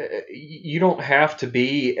time, you don't have to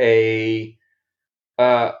be a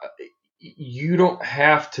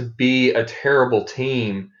terrible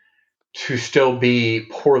team to still be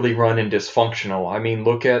poorly run and dysfunctional. I mean,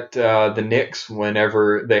 look at the Knicks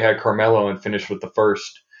whenever they had Carmelo and finished with the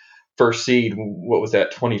first seed. What was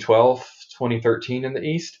that, 2012, 2013 in the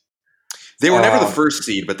East? They were never the first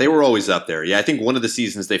seed, but they were always up there. Yeah, I think one of the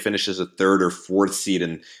seasons they finished as a third or fourth seed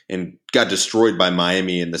and got destroyed by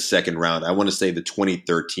Miami in the second round. I want to say the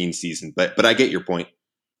 2013 season, but I get your point.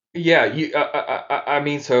 Yeah, I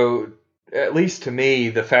mean, so at least to me,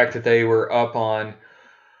 the fact that they were up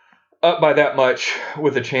by that much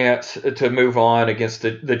with a chance to move on against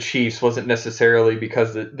the Chiefs wasn't necessarily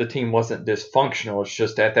because the team wasn't dysfunctional. It's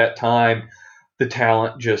just at that time, the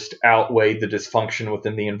talent just outweighed the dysfunction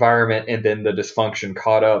within the environment, and then the dysfunction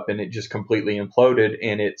caught up and it just completely imploded,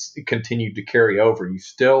 and it continued to carry over. You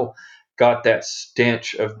still got that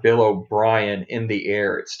stench of Bill O'Brien in the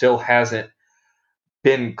air. It still hasn't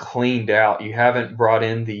been cleaned out. You haven't brought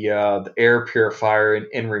in the air purifier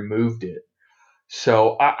and removed it.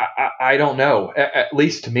 So I don't know, at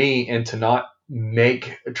least to me, and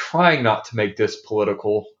trying not to make this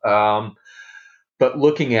political, but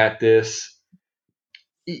looking at this,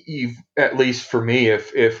 at least for me,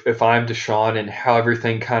 if I'm Deshaun and how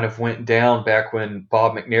everything kind of went down back when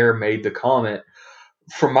Bob McNair made the comment,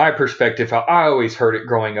 from my perspective, how I always heard it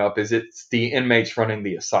growing up is it's the inmates running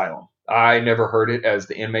the asylum. I never heard it as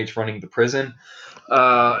the inmates running the prison.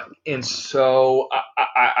 And so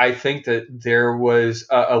I think that there was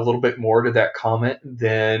a little bit more to that comment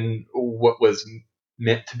than what was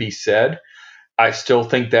meant to be said. I still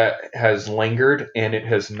think that has lingered and it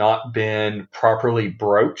has not been properly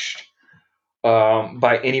broached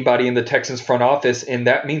by anybody in the Texans front office, and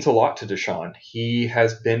that means a lot to Deshaun. He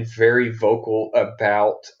has been very vocal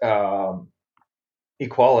about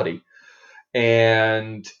equality,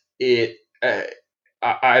 and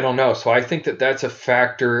I don't know. So I think that that's a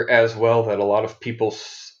factor as well that a lot of people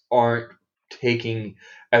aren't taking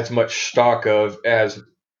as much stock of as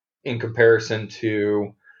in comparison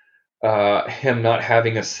to him not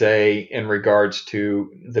having a say in regards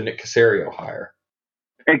to the Nick Caserio hire.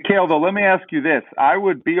 Hey, Cale, though, let me ask you this. I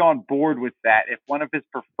would be on board with that if one of his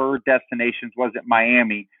preferred destinations wasn't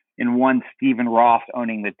Miami and one Stephen Ross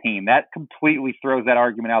owning the team. That completely throws that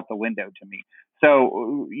argument out the window to me.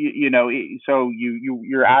 So,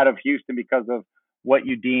 you're out of Houston because of what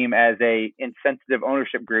you deem as a insensitive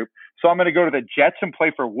ownership group. So I'm going to go to the Jets and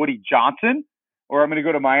play for Woody Johnson, or I'm going to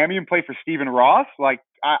go to Miami and play for Stephen Ross. Like,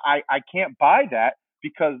 I can't buy that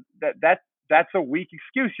because that's a weak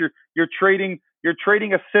excuse. You're trading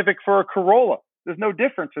a Civic for a Corolla. There's no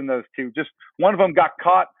difference in those two. Just one of them got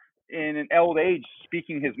caught in an old age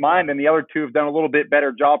speaking his mind, and the other two have done a little bit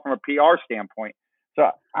better job from a PR standpoint. So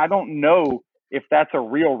I don't know if that's a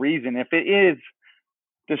real reason. If it is,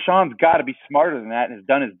 Deshaun's got to be smarter than that and has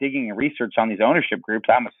done his digging and research on these ownership groups.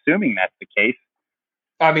 I'm assuming that's the case.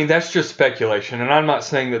 I mean, that's just speculation, and I'm not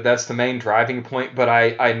saying that that's the main driving point, but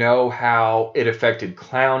I know how it affected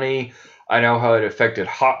Clowney. I know how it affected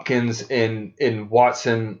Hopkins, and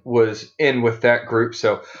Watson was in with that group,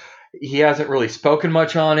 so he hasn't really spoken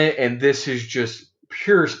much on it, and this is just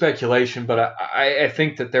pure speculation, but I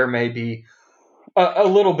think that there may be a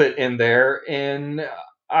little bit in there, and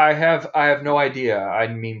I have no idea. I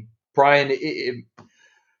mean, Brian,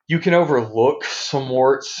 you can overlook some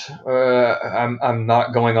warts. I'm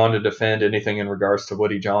not going on to defend anything in regards to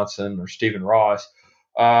Woody Johnson or Stephen Ross,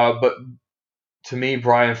 but to me,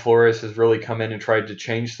 Brian Flores has really come in and tried to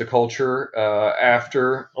change the culture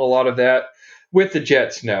after a lot of that. With the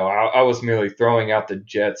Jets, no, I was merely throwing out the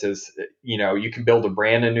Jets as, you can build a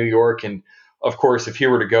brand in New York, and of course, if he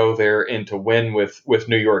were to go there and to win with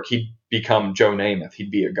New York, he'd become Joe Namath.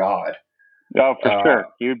 He'd be a god. Oh, for sure.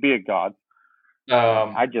 He would be a god.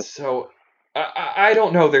 I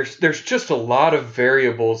don't know. There's just a lot of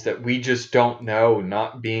variables that we just don't know,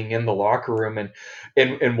 not being in the locker room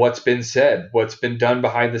and what's been said, what's been done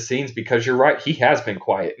behind the scenes. Because you're right, he has been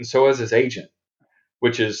quiet, and so has his agent,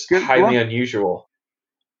 which is Good. highly unusual.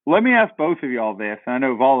 Let me ask both of y'all this. I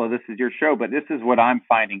know, Vala, this is your show, but this is what I'm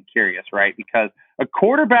finding curious, right? Because a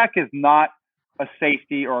quarterback is not a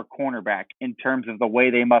safety or a cornerback in terms of the way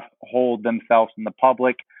they must hold themselves in the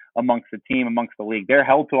public, amongst the team, amongst the league. They're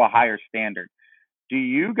held to a higher standard. Do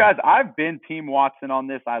you guys? I've been Team Watson on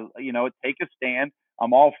this. Take a stand.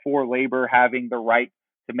 I'm all for labor having the right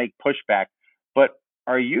to make pushback. But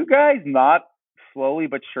are you guys not slowly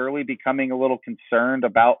but surely becoming a little concerned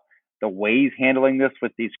about the way he's handling this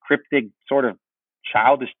with these cryptic, sort of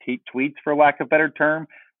childish tweets, for lack of a better term,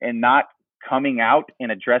 and not coming out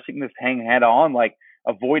and addressing this hang head on, like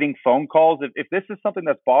avoiding phone calls? If this is something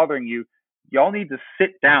that's bothering you, y'all need to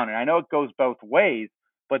sit down. And I know it goes both ways,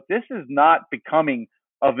 but this is not becoming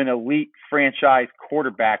of an elite franchise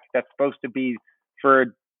quarterback that's supposed to be, for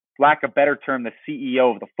lack of a better term, the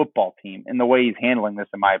CEO of the football team, in the way he's handling this,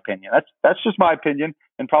 in my opinion. That's just my opinion,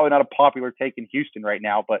 and probably not a popular take in Houston right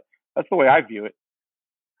now, but that's the way I view it.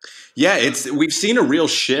 Yeah, we've seen a real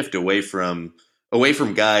shift away from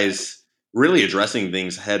guys really addressing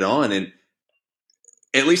things head on, and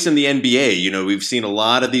at least in the NBA, we've seen a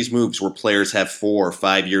lot of these moves where players have 4 or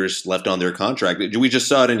 5 years left on their contract. We just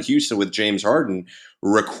saw it in Houston with James Harden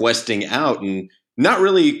requesting out and not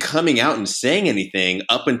really coming out and saying anything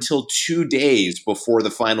up until 2 days before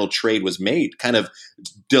the final trade was made, kind of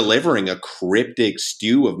delivering a cryptic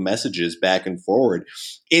stew of messages back and forward.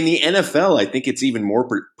 In the NFL, I think it's even more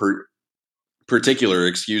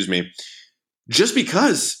particular, just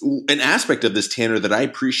because an aspect of this, Tanner, that I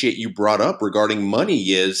appreciate you brought up regarding money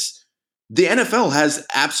is the NFL has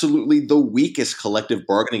absolutely the weakest collective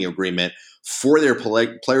bargaining agreement for their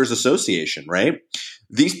players association, right?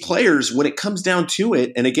 These players, when it comes down to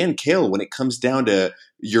it, and again, Cale, when it comes down to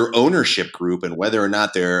your ownership group and whether or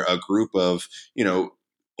not they're a group of,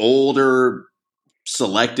 older,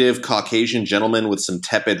 selective Caucasian gentlemen with some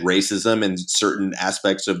tepid racism in certain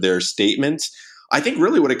aspects of their statements, I think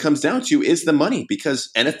really what it comes down to is the money, because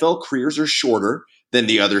NFL careers are shorter than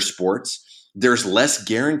the other sports. There's less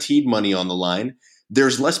guaranteed money on the line.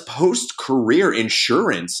 There's less post-career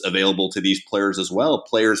insurance available to these players as well,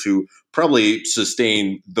 players who probably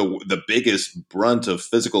sustain the biggest brunt of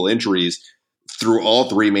physical injuries through all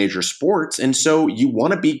 3 major sports. And so you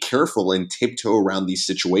want to be careful and tiptoe around these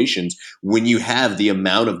situations when you have the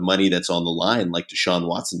amount of money that's on the line like Deshaun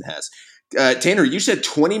Watson has. Tanner, you said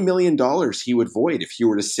 $20 million he would void if he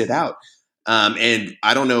were to sit out. And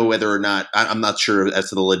I don't know whether or not, I'm not sure as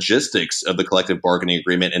to the logistics of the collective bargaining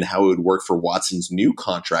agreement and how it would work for Watson's new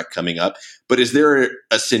contract coming up. But is there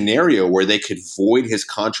a scenario where they could void his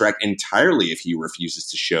contract entirely if he refuses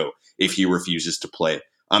to show, if he refuses to play?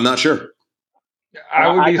 I'm not sure. I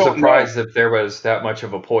would be surprised if there was that much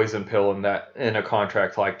of a poison pill in a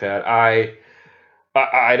contract like that.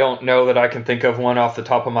 I don't know that I can think of one off the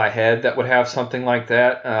top of my head that would have something like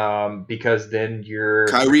that, because then you're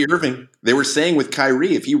Kyrie Irving. They were saying with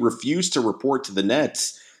Kyrie, if he refused to report to the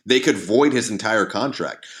Nets, they could void his entire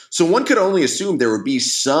contract. So one could only assume there would be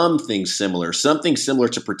something similar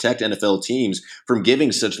to protect NFL teams from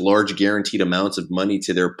giving such large guaranteed amounts of money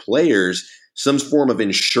to their players, some form of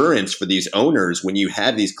insurance for these owners when you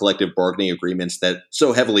have these collective bargaining agreements that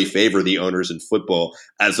so heavily favor the owners in football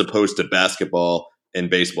as opposed to basketball and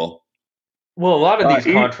baseball. Well, a lot of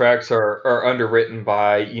these contracts are underwritten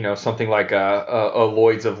by, something like a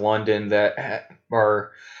Lloyd's of London that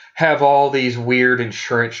have all these weird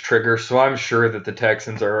insurance triggers. So I'm sure that the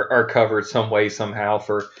Texans are covered some way, somehow,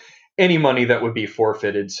 for any money that would be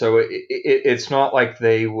forfeited. So it's not like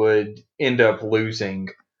they would end up losing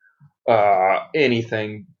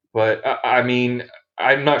anything. But I mean,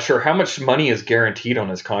 I'm not sure how much money is guaranteed on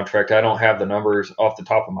his contract. I don't have the numbers off the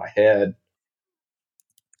top of my head.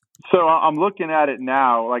 So I'm looking at it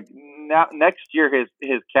now. Like next year,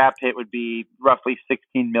 his cap hit would be roughly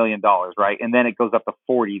 $16 million, right? And then it goes up to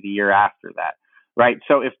 40 the year after that, right?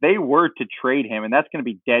 So if they were to trade him, and that's going to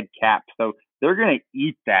be dead cap, so they're going to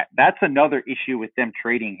eat that. That's another issue with them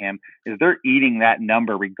trading him, is they're eating that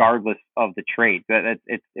number regardless of the trade.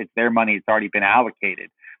 It's their money. It's already been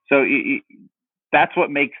allocated. So that's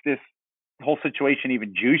what makes this whole situation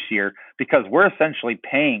even juicier, because we're essentially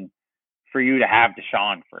paying for you to have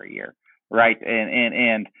Deshaun for a year, right?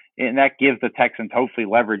 And that gives the Texans hopefully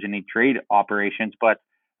leverage in the trade operations. But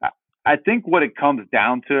I think what it comes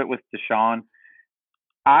down to it with Deshaun,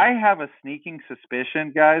 I have a sneaking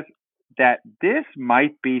suspicion, guys, that this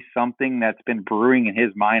might be something that's been brewing in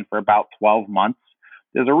his mind for about 12 months,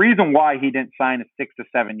 There's a reason why he didn't sign a 6 to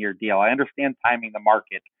 7 year deal. I understand timing the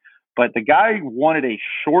market, but the guy wanted a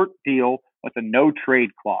short deal with a no trade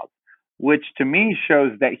clause, which to me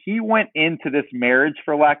shows that he went into this marriage,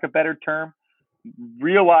 for lack of a better term,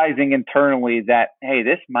 realizing internally that, hey,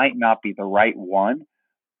 this might not be the right one,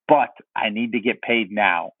 but I need to get paid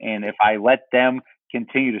now. And if I let them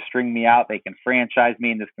continue to string me out, they can franchise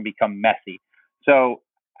me and this can become messy. So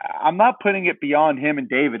I'm not putting it beyond him and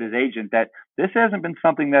David, his agent, that this hasn't been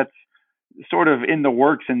something that's sort of in the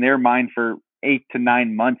works in their mind for 8 to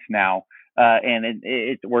 9 months now. And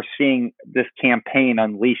we're seeing this campaign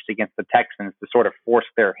unleashed against the Texans to sort of force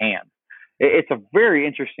their hand. It's a very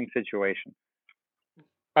interesting situation.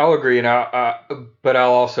 I'll agree, but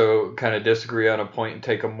I'll also kind of disagree on a point and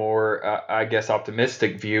take a more, I guess,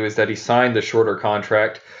 optimistic view, is that he signed the shorter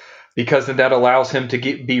contract because then that allows him to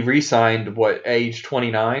be re-signed, age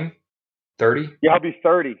 29, 30? Yeah, I'll be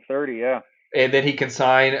 30, yeah. And then he can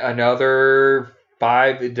sign another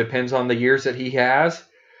 5, it depends on the years that he has.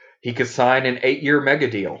 He could sign an 8-year mega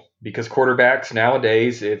deal because quarterbacks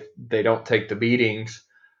nowadays, if they don't take the beatings,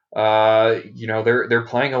 they're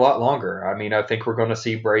playing a lot longer. I mean, I think we're going to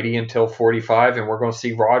see Brady until 45, and we're going to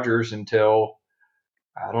see Rodgers until,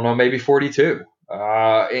 I don't know, maybe 42.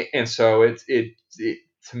 And so it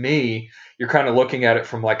to me, you're kind of looking at it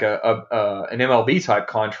from like an MLB type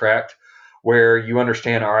contract where you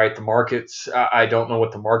understand, all right, the markets, I don't know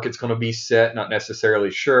what the market's going to be set, not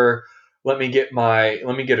necessarily sure. Let me get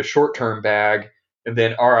a short-term bag, and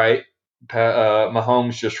then, all right,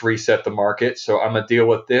 Mahomes just reset the market, so I'm gonna deal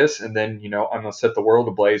with this, and then I'm gonna set the world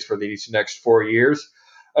ablaze for these next 4 years.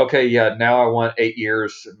 Okay, yeah, now I want 8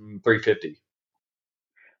 years, $350.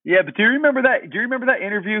 Yeah, but do you remember that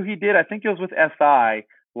interview he did? I think it was with SI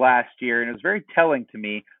last year, and it was very telling to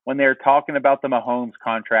me when they were talking about the Mahomes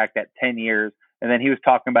contract at 10 years, and then he was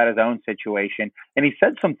talking about his own situation, and he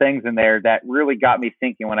said some things in there that really got me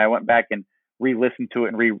thinking when I went back and re-listened to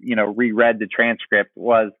it and reread the transcript.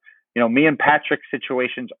 Was me and Patrick's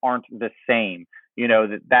situations aren't the same.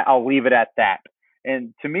 That I'll leave it at that.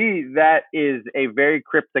 And to me, that is a very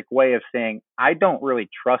cryptic way of saying I don't really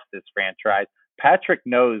trust this franchise. Patrick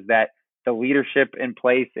knows that the leadership in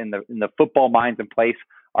place and the football minds in place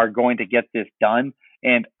are going to get this done,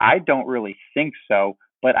 and I don't really think so.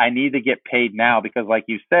 But I need to get paid now because, like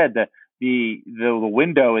you said, the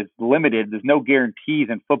window is limited. There's no guarantees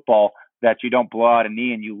in football that you don't blow out a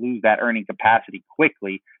knee and you lose that earning capacity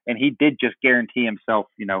quickly. And he did just guarantee himself,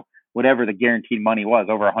 whatever the guaranteed money was,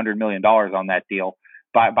 over $100 million on that deal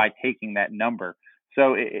by taking that number.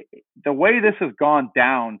 So the way this has gone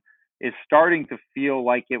down is starting to feel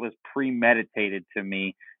like it was premeditated to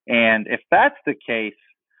me. And if that's the case,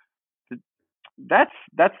 that's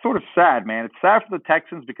sort of sad, man. It's sad for the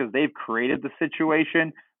Texans because they've created the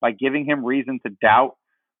situation by giving him reason to doubt.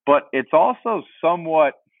 But it's also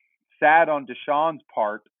somewhat sad on Deshaun's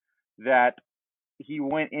part that he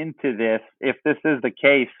went into this, if this is the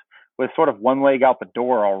case, with sort of one leg out the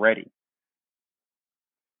door already.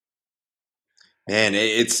 Man,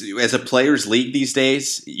 it's as a players' league these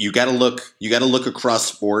days. You got to look across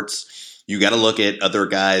sports. You got to look at other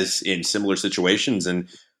guys in similar situations, and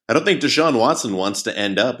I don't think Deshaun Watson wants to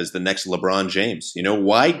end up as the next LeBron James.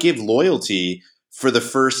 Why give loyalty for the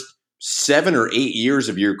first 7 or 8 years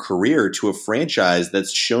of your career to a franchise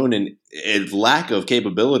that's shown a lack of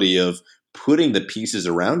capability of putting the pieces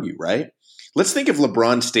around you, right? Let's think if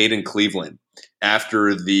LeBron stayed in Cleveland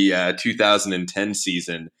after the 2010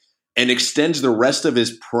 season and extends the rest of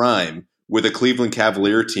his prime with a Cleveland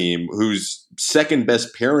Cavalier team whose second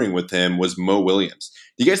best pairing with him was Mo Williams.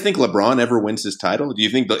 Do you guys think LeBron ever wins his title? Do you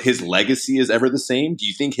think that his legacy is ever the same? Do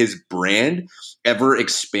you think his brand ever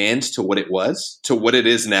expands to what it was, to what it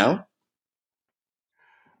is now?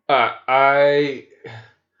 I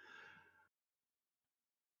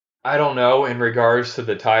don't know in regards to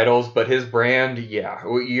the titles, but his brand, yeah.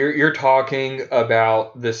 You're talking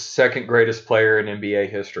about the second greatest player in NBA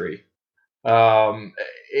history. And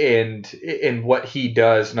what he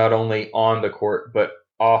does not only on the court but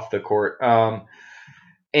off the court. So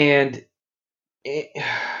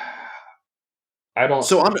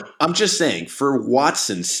I'm just saying, for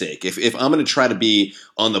Watson's sake, if I'm going to try to be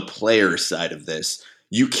on the player side of this,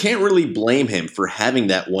 you can't really blame him for having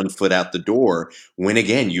that one foot out the door when,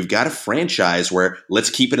 again, you've got a franchise where, let's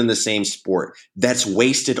keep it in the same sport, that's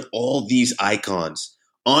wasted all these icons.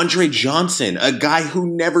 Andre Johnson, a guy who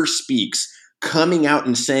never speaks, coming out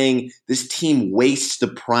and saying this team wastes the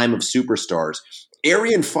prime of superstars.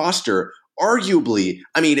 Arian Foster, arguably,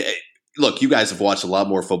 look, you guys have watched a lot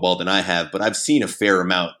more football than I have, but I've seen a fair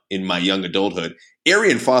amount in my young adulthood.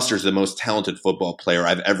 Arian Foster is the most talented football player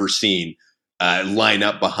I've ever seen line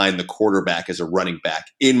up behind the quarterback as a running back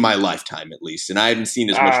in my lifetime, at least. And I haven't seen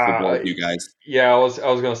as much football as you guys. Yeah, I was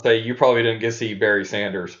going to say you probably didn't get to see Barry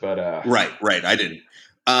Sanders, but right, I didn't.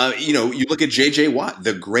 You look at J.J. Watt,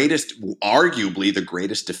 arguably the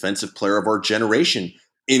greatest defensive player of our generation,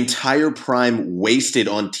 entire prime wasted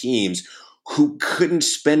on teams who couldn't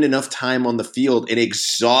spend enough time on the field and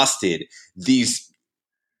exhausted these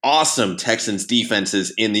awesome Texans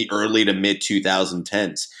defenses in the early to mid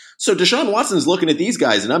 2010s. So Deshaun Watson's looking at these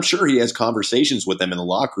guys, and I'm sure he has conversations with them in the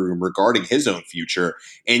locker room regarding his own future.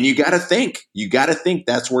 And you got to think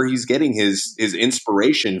that's where he's getting his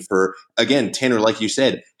inspiration for, again, Tanner, like you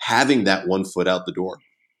said, having that 1 foot out the door.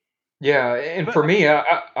 Yeah, and for me,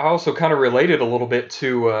 I also kind of related a little bit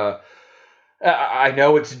to. I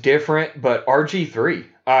know it's different, but RG3.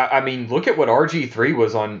 I mean, look at what RG3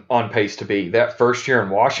 was on pace to be that first year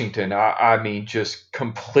in Washington. I mean, just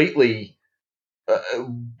completely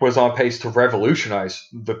was on pace to revolutionize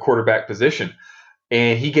the quarterback position.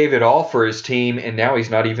 And he gave it all for his team, and now he's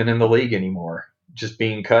not even in the league anymore, just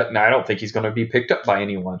being cut. And I don't think he's going to be picked up by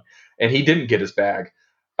anyone. And he didn't get his bag.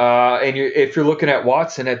 If you're looking at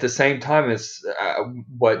Watson at the same time as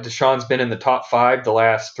Deshaun's been in the top 5 the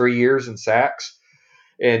last 3 years in sacks,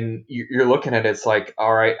 and you're looking at it, it's like,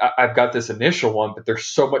 all right, I've got this initial one, but there's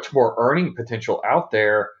so much more earning potential out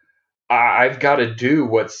there. I've got to do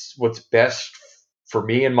what's best for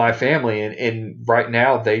me and my family, and right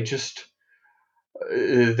now they're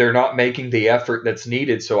not making the effort that's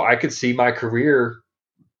needed. So I could see my career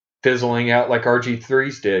fizzling out like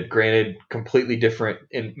RG3's did. Granted, completely different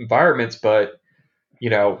environments, but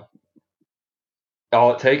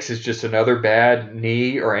all it takes is just another bad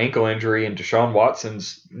knee or ankle injury, and Deshaun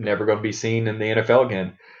Watson's never going to be seen in the NFL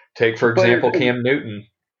again. Take, for example, Cam Newton.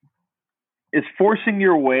 Is forcing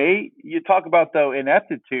your way. You talk about, though,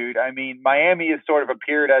 ineptitude. I mean, Miami has sort of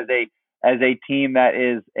appeared as a team that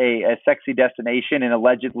is a sexy destination, and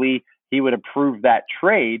allegedly he would approve that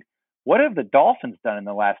trade. What have the Dolphins done in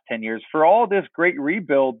the last 10 years for all this great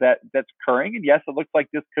rebuild that's occurring? And yes, it looks like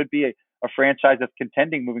this could be a franchise that's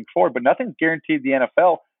contending moving forward, but nothing's guaranteed the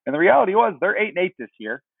NFL. And the reality was they're 8-8 this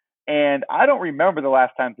year. And I don't remember the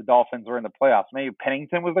last time the Dolphins were in the playoffs. Maybe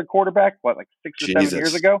Pennington was their quarterback, like 6 or 7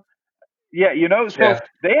 years ago? Yeah, so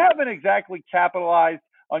they haven't exactly capitalized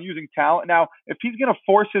on using talent. Now, if he's going to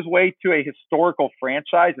force his way to a historical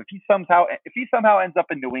franchise, if he somehow ends up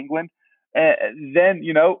in New England, then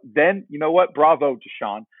you know what? Bravo,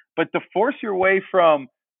 Deshaun. But to force your way from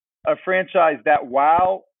a franchise that,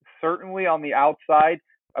 while certainly on the outside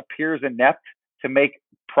appears inept to make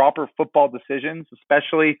proper football decisions,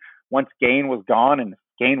 especially once Gain was gone, and if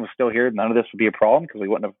Gain was still here, none of this would be a problem because we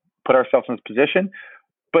wouldn't have put ourselves in this position.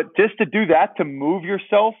 But just to do that, to move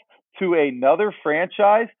yourself to another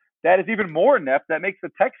franchise that is even more inept, that makes the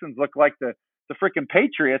Texans look like the freaking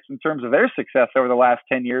Patriots in terms of their success over the last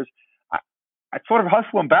 10 years. It's sort of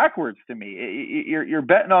hustling backwards to me. You're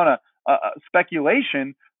betting on a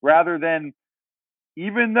speculation rather than,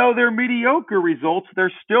 even though they're mediocre results,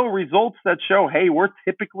 they're still results that show, hey, we're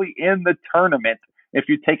typically in the tournament. If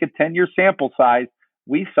you take a 10-year sample size,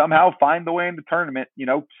 we somehow find the way in the tournament,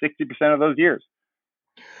 60% of those years.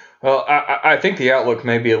 Well, I think the outlook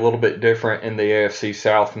may be a little bit different in the AFC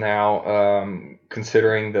South now,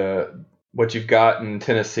 considering what you've got in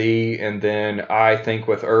Tennessee, and then I think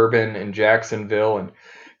with Urban and Jacksonville and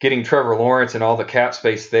getting Trevor Lawrence and all the cap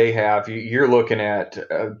space they have, you're looking at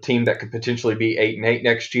a team that could potentially be 8-8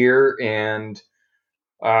 next year, and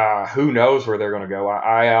who knows where they're going to go.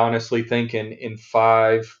 I honestly think in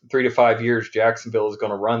 3 to 5 years, Jacksonville is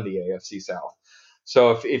going to run the AFC South.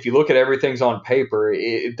 So if you look at everything's on paper,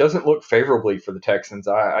 it doesn't look favorably for the Texans.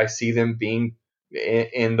 I see them being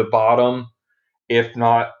in the bottom, if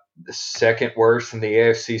not the second worst in the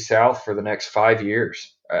AFC South for the next 5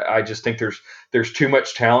 years. I just think there's too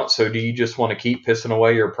much talent. So do you just want to keep pissing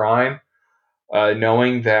away your prime,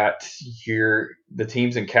 knowing that the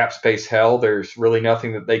teams in cap space hell, there's really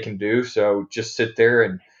nothing that they can do? So just sit there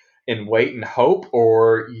and wait and hope,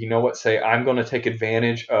 or say, I'm going to take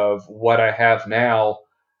advantage of what I have now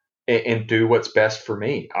and do what's best for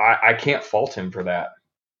me. I can't fault him for that.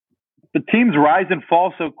 The teams rise and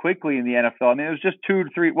fall so quickly in the NFL. I mean, it was just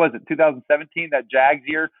 2017, that Jags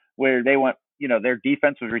year, where they went, their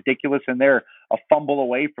defense was ridiculous, and they're a fumble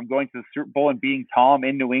away from going to the Super Bowl and being Tom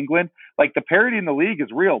in New England. Like, the parity in the league is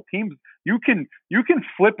real. Teams, you can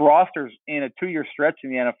flip rosters in a 2-year stretch in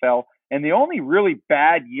the NFL, and the only really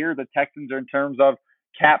bad year the Texans are in terms of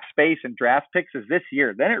cap space and draft picks is this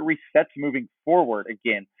year. Then it resets moving forward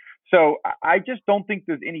again. So I just don't think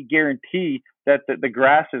there's any guarantee that the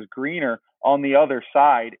grass is greener on the other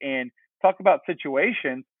side. And talk about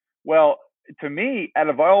situations. Well, to me, out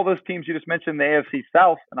of all those teams you just mentioned, the AFC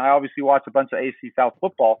South, and I obviously watch a bunch of AFC South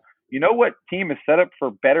football, you know what team is set up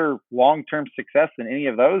for better long-term success than any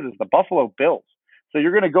of those is the Buffalo Bills. So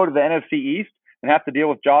you're going to go to the NFC East and have to deal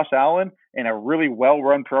with Josh Allen and a really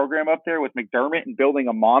well-run program up there with McDermott and building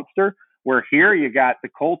a monster. Where here you got the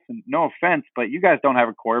Colts, and no offense, but you guys don't have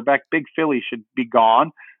a quarterback. Big Philly should be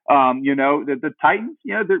gone. The Titans,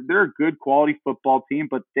 they're a good quality football team,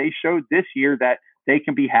 but they showed this year that they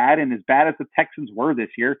can be had. And as bad as the Texans were this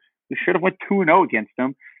year, they should have went 2-0 against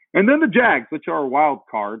them. And then the Jags, which are a wild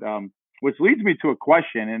card, which leads me to a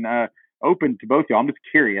question and open to both of you. I'm just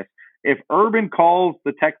curious. If Urban calls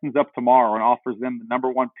the Texans up tomorrow and offers them the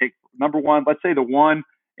number one pick, let's say the 1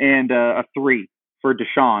 and a 3 for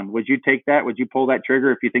Deshaun, would you take that? Would you pull that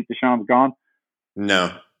trigger if you think Deshaun's gone?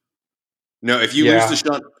 No, if you lose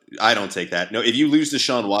Deshaun, I don't take that. No, if you lose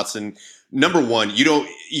Deshaun Watson, number one,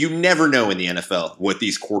 you never know in the NFL what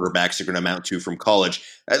these quarterbacks are going to amount to from college.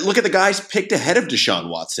 Look at the guys picked ahead of Deshaun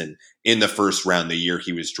Watson in the first round the year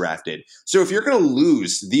he was drafted. So if you're going to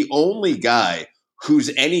lose the only guy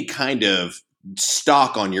who's any kind of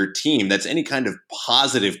stock on your team, that's any kind of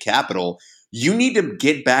positive capital, you need to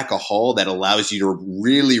get back a haul that allows you to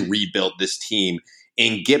really rebuild this team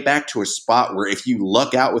and get back to a spot where if you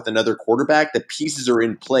luck out with another quarterback, the pieces are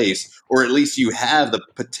in place, or at least you have the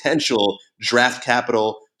potential draft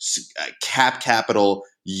capital, cap capital,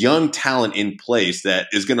 young talent in place that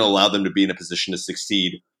is going to allow them to be in a position to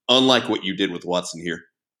succeed, unlike what you did with Watson here.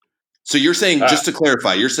 So you're saying, just to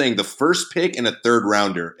clarify, you're saying the first pick and a third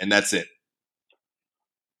rounder, and that's it?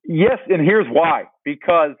 Yes, and here's why.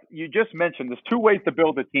 Because you just mentioned there's 2 ways to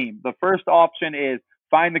build a team. The first option is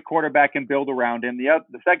find the quarterback and build around him. The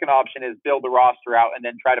second option is build the roster out and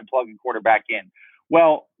then try to plug a quarterback in.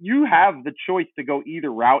 Well, you have the choice to go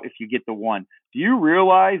either route if you get the 1. Do you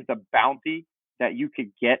realize the bounty that you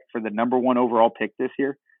could get for the number 1 overall pick this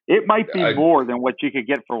year? It might be more than what you could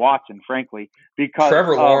get for Watson, frankly, because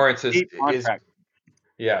Trevor Lawrence Trevor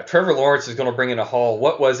Lawrence is going to bring in a haul.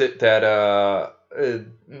 What was it that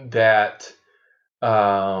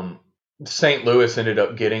St. Louis ended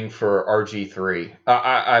up getting for RG3?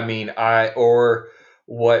 Or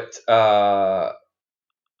what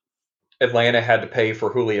Atlanta had to pay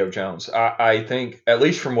for Julio Jones. I think, at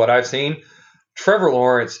least from what I've seen, Trevor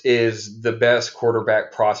Lawrence is the best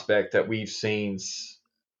quarterback prospect that we've seen.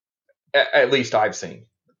 At least I've seen.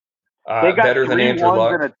 They got better than Andrew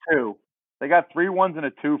Luck. And a 2. They got 3 1s and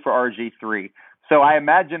a 2 for RG3. So I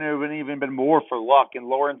imagine it would have even been more for Luck. And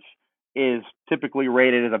Lawrence is typically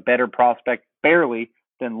rated as a better prospect, barely,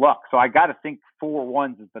 than Luck. So I got to think 4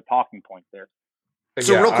 1s is the talking point there.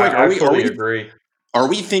 So real quick, I fully agree. Are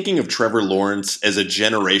we thinking of Trevor Lawrence as a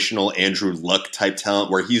generational Andrew Luck type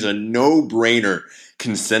talent where he's a no-brainer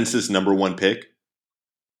consensus number 1 pick?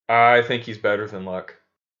 I think he's better than Luck.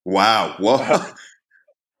 Wow. Whoa.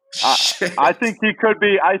 I think he could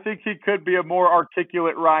be. I think he could be a more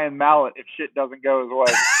articulate Ryan Mallett if shit doesn't go his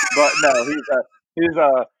way. But no,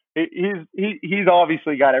 he's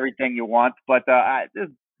obviously got everything you want. But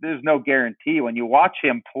there's no guarantee when you watch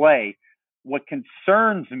him play. What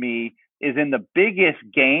concerns me is in the biggest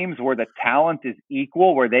games where the talent is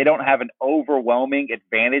equal, where they don't have an overwhelming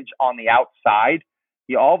advantage on the outside,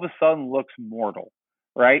 he all of a sudden looks mortal.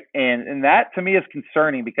 Right. And that to me is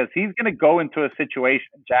concerning because he's going to go into a situation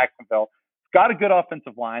in Jacksonville. It's got a good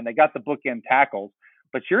offensive line. They got the bookend tackles,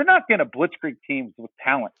 but you're not going to blitzkrieg teams with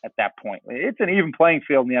talent at that point. It's an even playing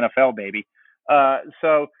field in the NFL, baby.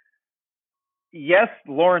 So yes,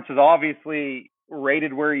 Lawrence is obviously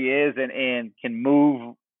rated where he is and can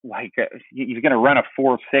move like he's going to run a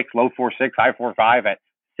 4.6, low 4.6, high 4.5 at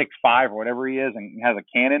 6'5" or whatever he is and has a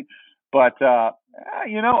cannon. But, I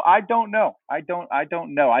don't know. I don't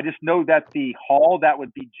know. I just know that the haul that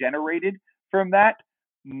would be generated from that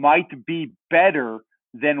might be better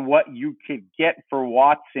than what you could get for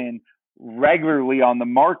Watson regularly on the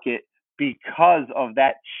market because of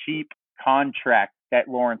that cheap contract that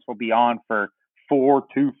Lawrence will be on for 4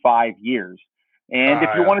 to 5 years. And if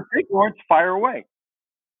you want to take Lawrence, fire away.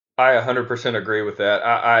 I 100% agree with that.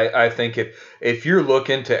 I think if you're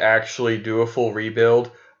looking to actually do a full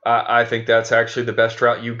rebuild, I think that's actually the best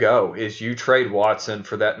route you go is you trade Watson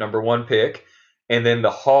for that number 1 pick. And then the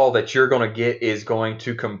haul that you're going to get is going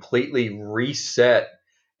to completely reset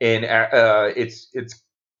and it's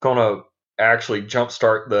going to actually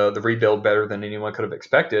jumpstart the rebuild better than anyone could have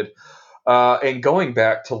expected. And going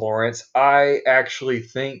back to Lawrence, I actually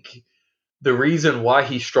think the reason why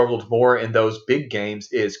he struggled more in those big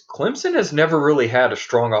games is Clemson has never really had a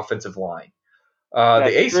strong offensive line.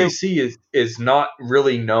 The ACC is not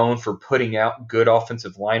really known for putting out good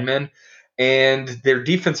offensive linemen. and their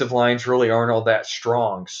defensive lines really aren't all that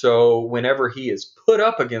strong. So whenever he is put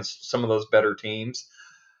up against some of those better teams,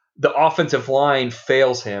 the offensive line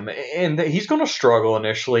fails him, and he's going to struggle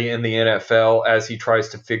initially in the NFL as he tries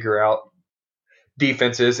to figure out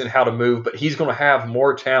defenses and how to move, but he's going to have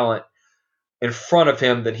more talent in front of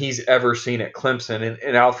him than he's ever seen at Clemson,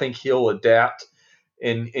 and I think he'll adapt.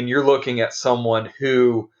 And you're looking at someone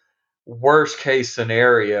who, worst case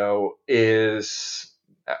scenario, is,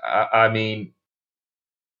 I mean,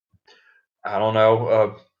 I don't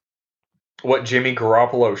know what Jimmy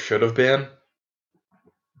Garoppolo should have been.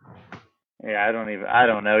 Yeah, I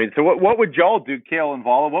don't know. So what would y'all do, Kale and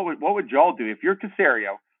Vala? What would y'all do if you're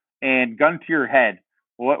Caserio and gun to your head?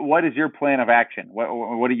 What is your plan of action?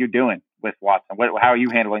 What are you doing with Watson? How are you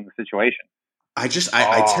handling the situation? I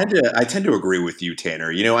tend to agree with you, Tanner.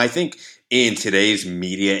 You know, I think in today's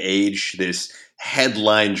media age, this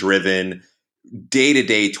headline driven,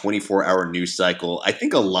 day-to-day 24-hour news cycle, I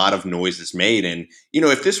think a lot of noise is made. And, you know,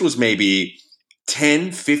 if this was maybe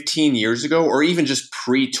 10, 15 years ago, or even just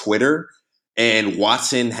pre-Twitter, and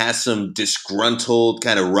Watson has some disgruntled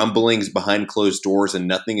kind of rumblings behind closed doors and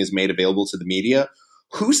nothing is made available to the media,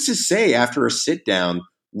 who's to say after a sit-down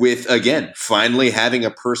with, again, finally having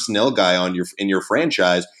a personnel guy in your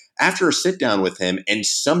franchise, after a sit-down with him and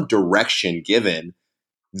some direction given,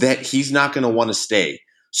 that he's not going to want to stay?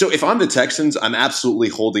 So if I'm the Texans, I'm absolutely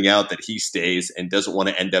holding out that he stays and doesn't want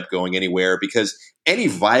to end up going anywhere, because any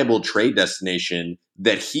viable trade destination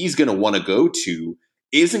that he's going to want to go to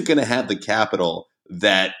isn't going to have the capital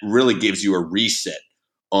that really gives you a reset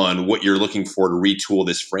on what you're looking for to retool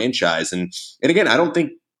this franchise. And again, I don't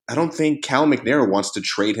think Cal McNair wants to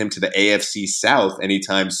trade him to the AFC South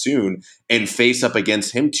anytime soon and face up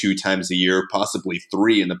against him 2 times a year, possibly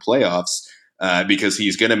 3 in the playoffs. Because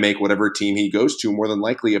he's going to make whatever team he goes to more than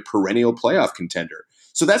likely a perennial playoff contender.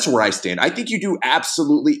 So that's where I stand. I think you do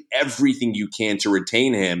absolutely everything you can to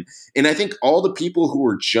retain him. And I think all the people who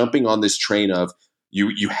are jumping on this train of,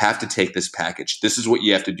 you have to take this package. This is what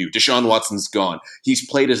you have to do. Deshaun Watson's gone. He's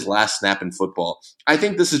played his last snap in football. I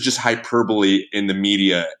think this is just hyperbole in the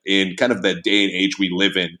media in kind of the day and age we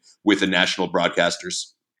live in with the national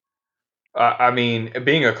broadcasters. I mean,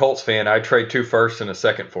 being a Colts fan, I'd trade 2 firsts and a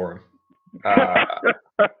second for him. I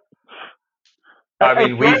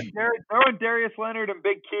mean, throw in Darius Leonard and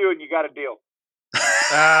Big Q, and you got a deal.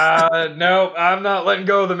 No, I'm not letting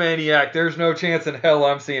go of the maniac. There's no chance in hell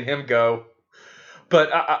I'm seeing him go. But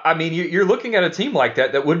I mean, you're looking at a team like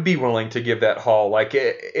that would be willing to give that haul. Like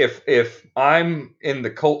if I'm in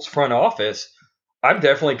the Colts front office, I'm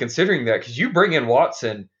definitely considering that, because you bring in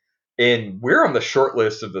Watson, and we're on the short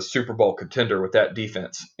list of the Super Bowl contender with that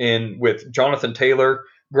defense, and with Jonathan Taylor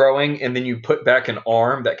growing, and then you put back an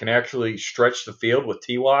arm that can actually stretch the field with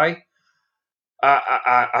T.Y.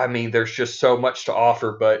 I mean, there's just so much to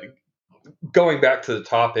offer. But going back to the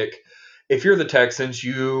topic, if you're the Texans,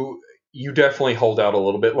 you definitely hold out a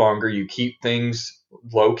little bit longer. You keep things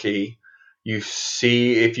low key. You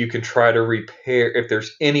see if you can try to repair, if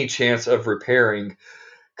there's any chance of repairing,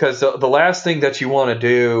 because the last thing that you want to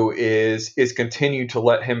do is continue to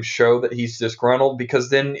let him show that he's disgruntled, because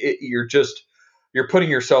then you're putting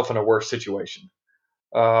yourself in a worse situation.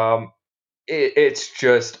 It's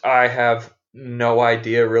just, I have no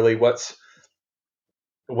idea really what's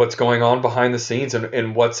going on behind the scenes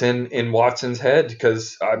and what's in Watson's head.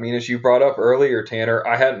 Because, I mean, as you brought up earlier, Tanner,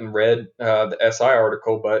 I hadn't read the SI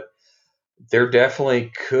article, but there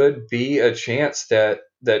definitely could be a chance that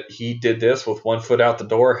he did this with one foot out the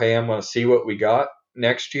door. Hey, I'm going to see what we got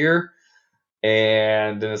next year.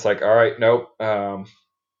 And then it's like, all right, nope.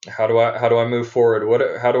 How do I move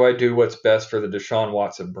forward? How do I do what's best for the Deshaun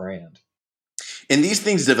Watson brand? And these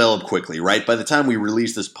things develop quickly, right? By the time we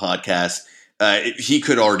release this podcast, he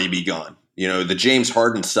could already be gone. You know, the James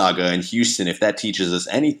Harden saga in Houston, if that teaches us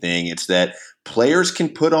anything, it's that players can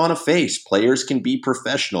put on a face. Players can be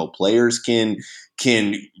professional. Players can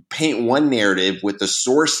paint one narrative with the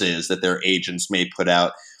sources that their agents may put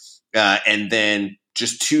out, and then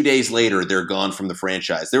just 2 days later, they're gone from the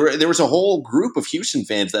franchise. There was a whole group of Houston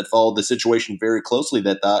fans that followed the situation very closely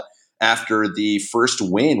that thought, after the first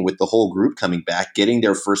win with the whole group coming back, getting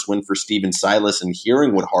their first win for Steven Silas and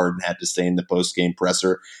hearing what Harden had to say in the post-game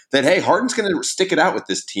presser, that, hey, Harden's going to stick it out with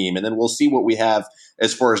this team, and then we'll see what we have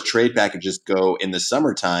as far as trade packages go in the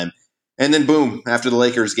summertime. And then, boom, after the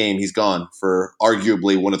Lakers game, he's gone for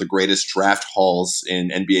arguably one of the greatest draft hauls in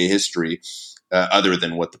NBA history, other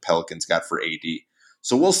than what the Pelicans got for AD.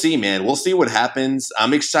 So we'll see, man. We'll see what happens.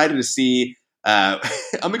 I'm excited to see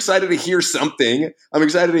I'm excited to hear something. I'm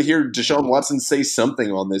excited to hear Deshaun Watson say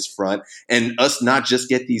something on this front, and us not just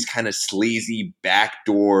get these kind of sleazy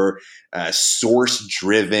backdoor,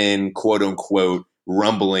 source-driven, quote-unquote,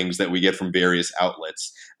 rumblings that we get from various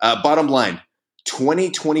outlets. Bottom line,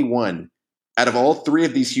 2021, out of all three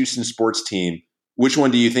of these Houston sports teams, which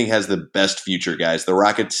one do you think has the best future, guys? The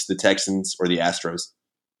Rockets, the Texans, or the Astros?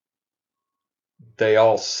 They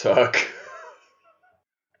all suck.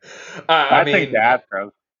 I think the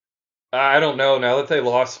Astros. I don't know. Now that they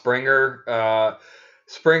lost Springer,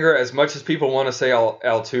 Springer, as much as people want to say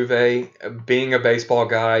Altuve, being a baseball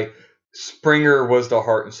guy, Springer was the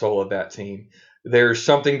heart and soul of that team. There's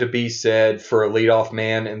something to be said for a leadoff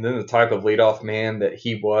man, and then the type of leadoff man that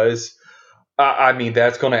he was. I mean,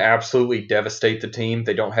 that's going to absolutely devastate the team.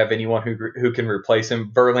 They don't have anyone who can replace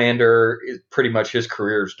him. Verlander, pretty much his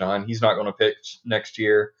career's done. He's not going to pitch next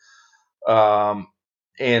year. And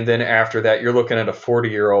then after that, you're looking at a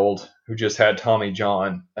 40-year-old who just had Tommy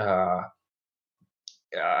John. I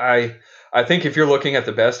think if you're looking at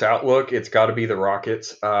the best outlook, it's got to be the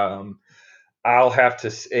Rockets. I'll have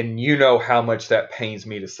to, and you know how much that pains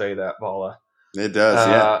me to say that, Vala. It does,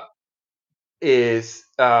 yeah.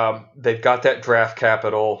 They've got that draft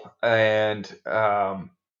capital and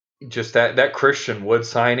just that Christian Wood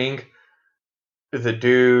signing. The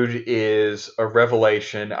dude is a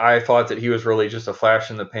revelation. I thought that he was really just a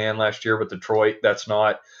flash in the pan last year with Detroit. That's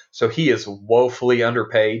not. So he is woefully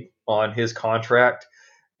underpaid on his contract.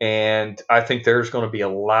 And I think there's going to be a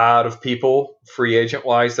lot of people, free agent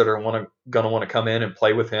wise, that are going to want to come in and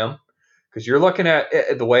play with him. Because you're looking at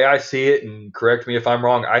the way I see it, and correct me if I'm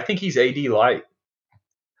wrong, I think he's AD light.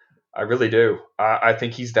 I really do. I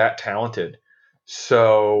think he's that talented.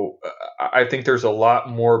 So I think there's a lot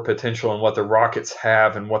more potential in what the Rockets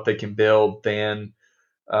have and what they can build than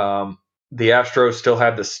the Astros still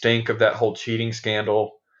have the stink of that whole cheating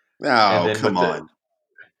scandal. Oh, come on.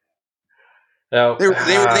 No, they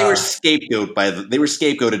were scapegoated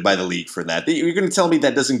by the league for that. You're going to tell me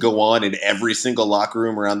that doesn't go on in every single locker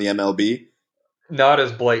room around the MLB? Not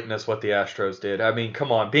as blatant as what the Astros did. I mean,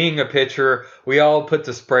 come on. Being a pitcher, we all put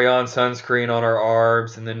the spray-on sunscreen on our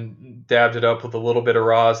arms and then dabbed it up with a little bit of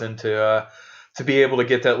rosin to be able to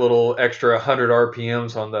get that little extra 100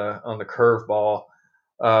 RPMs on the curveball.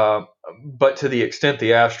 But to the extent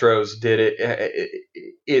the Astros did it,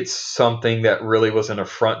 it's something that really was an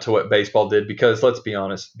affront to what baseball did. Because let's be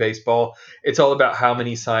honest, baseball, it's all about how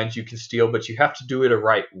many signs you can steal, but you have to do it a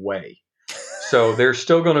right way. So there's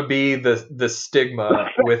still going to be the stigma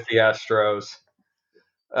with the Astros.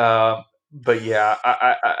 But yeah,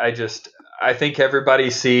 I think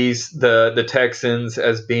everybody sees the Texans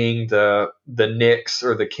as being the Knicks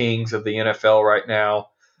or the Kings of the NFL right now.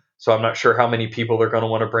 So I'm not sure how many people they're going to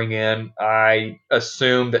want to bring in. I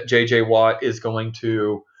assume that J.J. Watt is going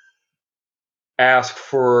to ask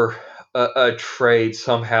for a trade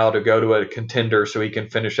somehow to go to a contender so he can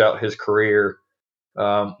finish out his career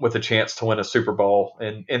with a chance to win a Super Bowl.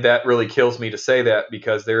 And that really kills me to say that,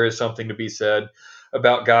 because there is something to be said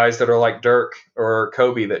about guys that are like Dirk or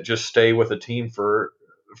Kobe that just stay with a team for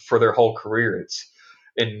their whole career. It's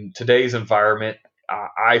in today's environment,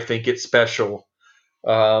 I think it's special.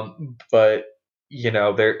 But you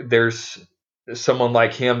know, there's someone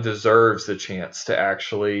like him deserves the chance to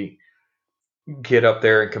actually get up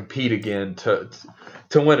there and compete again to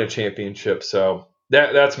win a championship. So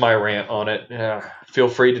that's my rant on it. Feel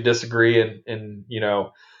free to disagree and you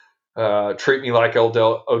know, treat me like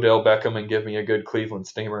Odell Beckham and give me a good Cleveland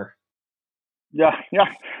steamer. Yeah.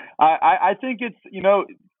 I think it's, you know,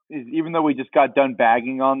 even though we just got done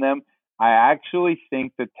bagging on them, I actually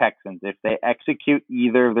think the Texans, if they execute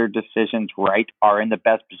either of their decisions right, are in the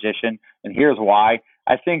best position. And here's why.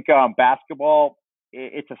 I think basketball,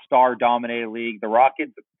 it's a star-dominated league. The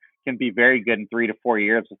Rockets can be very good in 3 to 4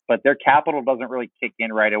 years, but their capital doesn't really kick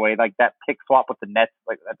in right away. Like that pick swap with the Nets,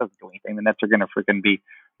 like that doesn't do anything. The Nets are going to freaking be,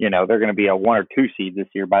 you know, they're going to be a 1 or 2 seed this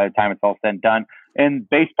year by the time it's all said and done. And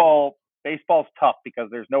baseball's tough because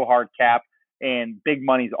there's no hard cap and big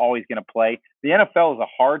money's always going to play. The NFL is a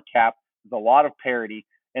hard cap. There's a lot of parity.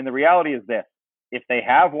 And the reality is this: if they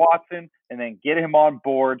have Watson and then get him on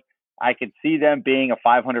board, I could see them being a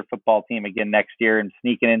 500 football team again next year and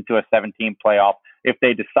sneaking into a 17 playoff. If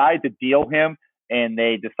they decide to deal him and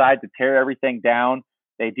they decide to tear everything down,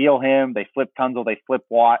 they deal him, they flip Tunzel, they flip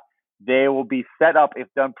Watt, they will be set up, if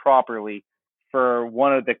done properly, for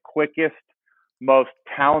one of the quickest, most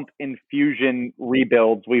talent infusion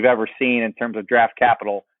rebuilds we've ever seen in terms of draft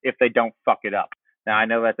capital if they don't fuck it up. Now, I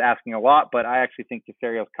know that's asking a lot, but I actually think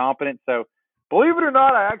Casario's competent. So believe it or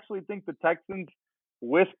not, I actually think the Texans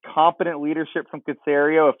with competent leadership from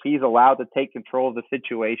Caserio, if he's allowed to take control of the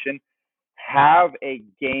situation, have a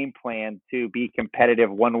game plan to be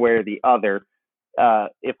competitive one way or the other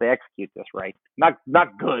if they execute this right. Not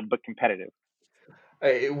good, but competitive.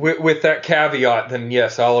 With that caveat, then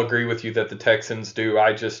yes, I'll agree with you that the Texans do.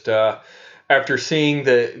 I just after seeing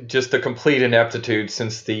the complete ineptitude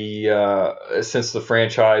since the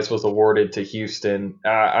franchise was awarded to Houston,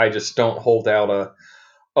 I just don't hold out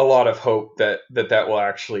a lot of hope that will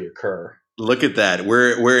actually occur. Look at that.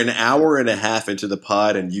 We're an hour and a half into the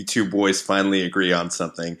pod, and you two boys finally agree on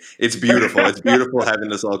something. It's beautiful. It's beautiful having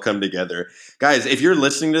this all come together. Guys, if you're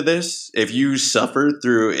listening to this, if you suffered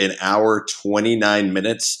through an hour, 29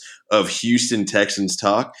 minutes of Houston Texans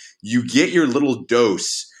talk, you get your little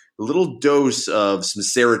dose of some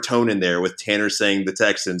serotonin there with Tanner saying the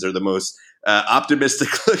Texans are the most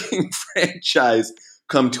optimistic-looking franchise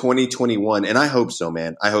come 2021. And I hope so,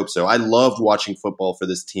 man. I hope so. I loved watching football for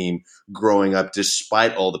this team growing up,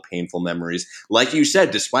 despite all the painful memories. Like you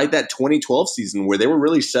said, despite that 2012 season where they were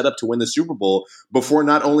really set up to win the Super Bowl before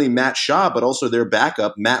not only Matt Shaw, but also their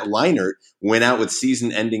backup, Matt Leinart, went out with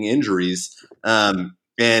season-ending injuries.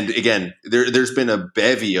 And again, there's been a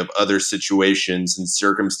bevy of other situations and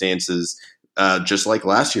circumstances, just like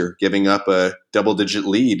last year, giving up a double-digit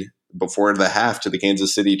lead before the half to the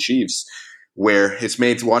Kansas City Chiefs, where it's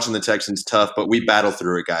made watching the Texans tough, but we battled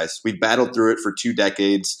through it, guys. We battled through it for 2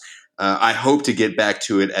 decades. I hope to get back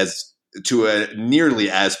to it to a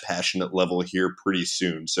nearly as passionate level here pretty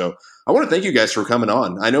soon. So I want to thank you guys for coming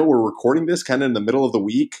on. I know we're recording this kind of in the middle of the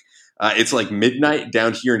week. It's like midnight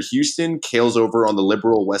down here in Houston. Kale's over on the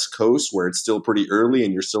liberal West Coast where it's still pretty early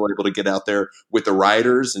and you're still able to get out there with the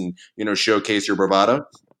riders and, showcase your bravado.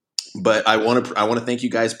 But I want to thank you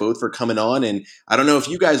guys both for coming on, and I don't know if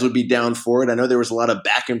you guys would be down for it. I know there was a lot of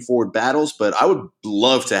back and forward battles, but I would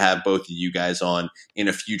love to have both of you guys on in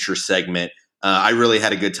a future segment. I really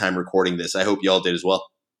had a good time recording this. I hope y'all did as well.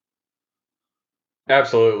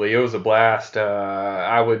 Absolutely. It was a blast.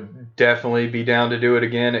 I would definitely be down to do it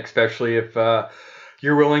again, especially if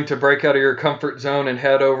you're willing to break out of your comfort zone and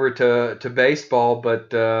head over to baseball.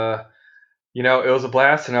 But, it was a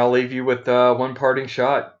blast, and I'll leave you with one parting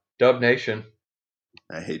shot. Dub Nation.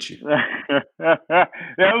 I hate you. That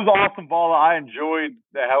was awesome, Balla. I enjoyed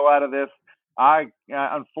the hell out of this. I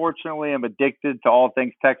unfortunately am addicted to all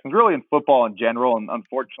things Texans, really in football in general. And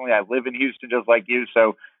unfortunately, I live in Houston just like you.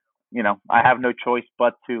 So, I have no choice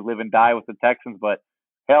but to live and die with the Texans. But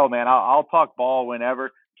hell, man, I'll talk ball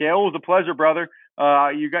whenever. Kale, it was a pleasure, brother.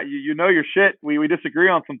 You know your shit. We disagree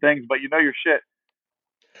on some things, but you know your shit.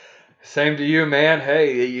 Same to you, man.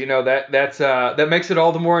 Hey, that makes it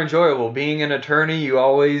all the more enjoyable. Being an attorney, you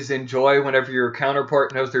always enjoy whenever your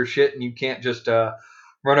counterpart knows their shit and you can't just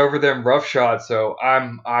run over them roughshod. So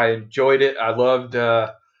I enjoyed it. I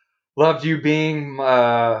loved you being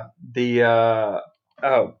oh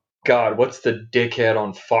God, what's the dickhead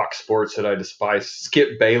on Fox Sports that I despise?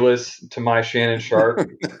 Skip Bayless to my Shannon Sharp.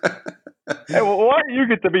 Hey, well, why do you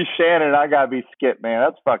get to be Shannon and I gotta be Skip, man?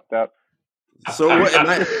 That's fucked up. So what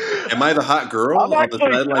am I the hot girl on the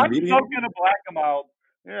sideline media? I'm gonna black him out.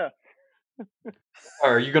 Yeah.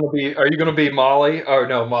 Are you gonna be Molly? Oh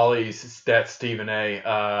no, that's Stephen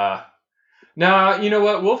A. Nah, you know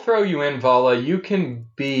what? We'll throw you in, Vala. You can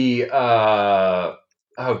be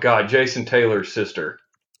Jason Taylor's sister.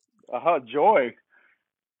 Joy.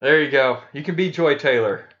 There you go. You can be Joy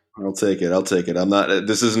Taylor. I'll take it. I'm not.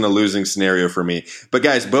 This isn't a losing scenario for me. But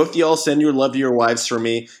guys, both y'all send your love to your wives for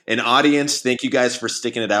me. And audience, thank you guys for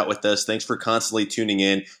sticking it out with us. Thanks for constantly tuning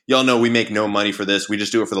in. Y'all know we make no money for this. We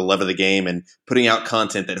just do it for the love of the game and putting out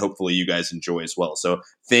content that hopefully you guys enjoy as well. So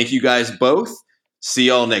thank you guys both. See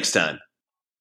y'all next time.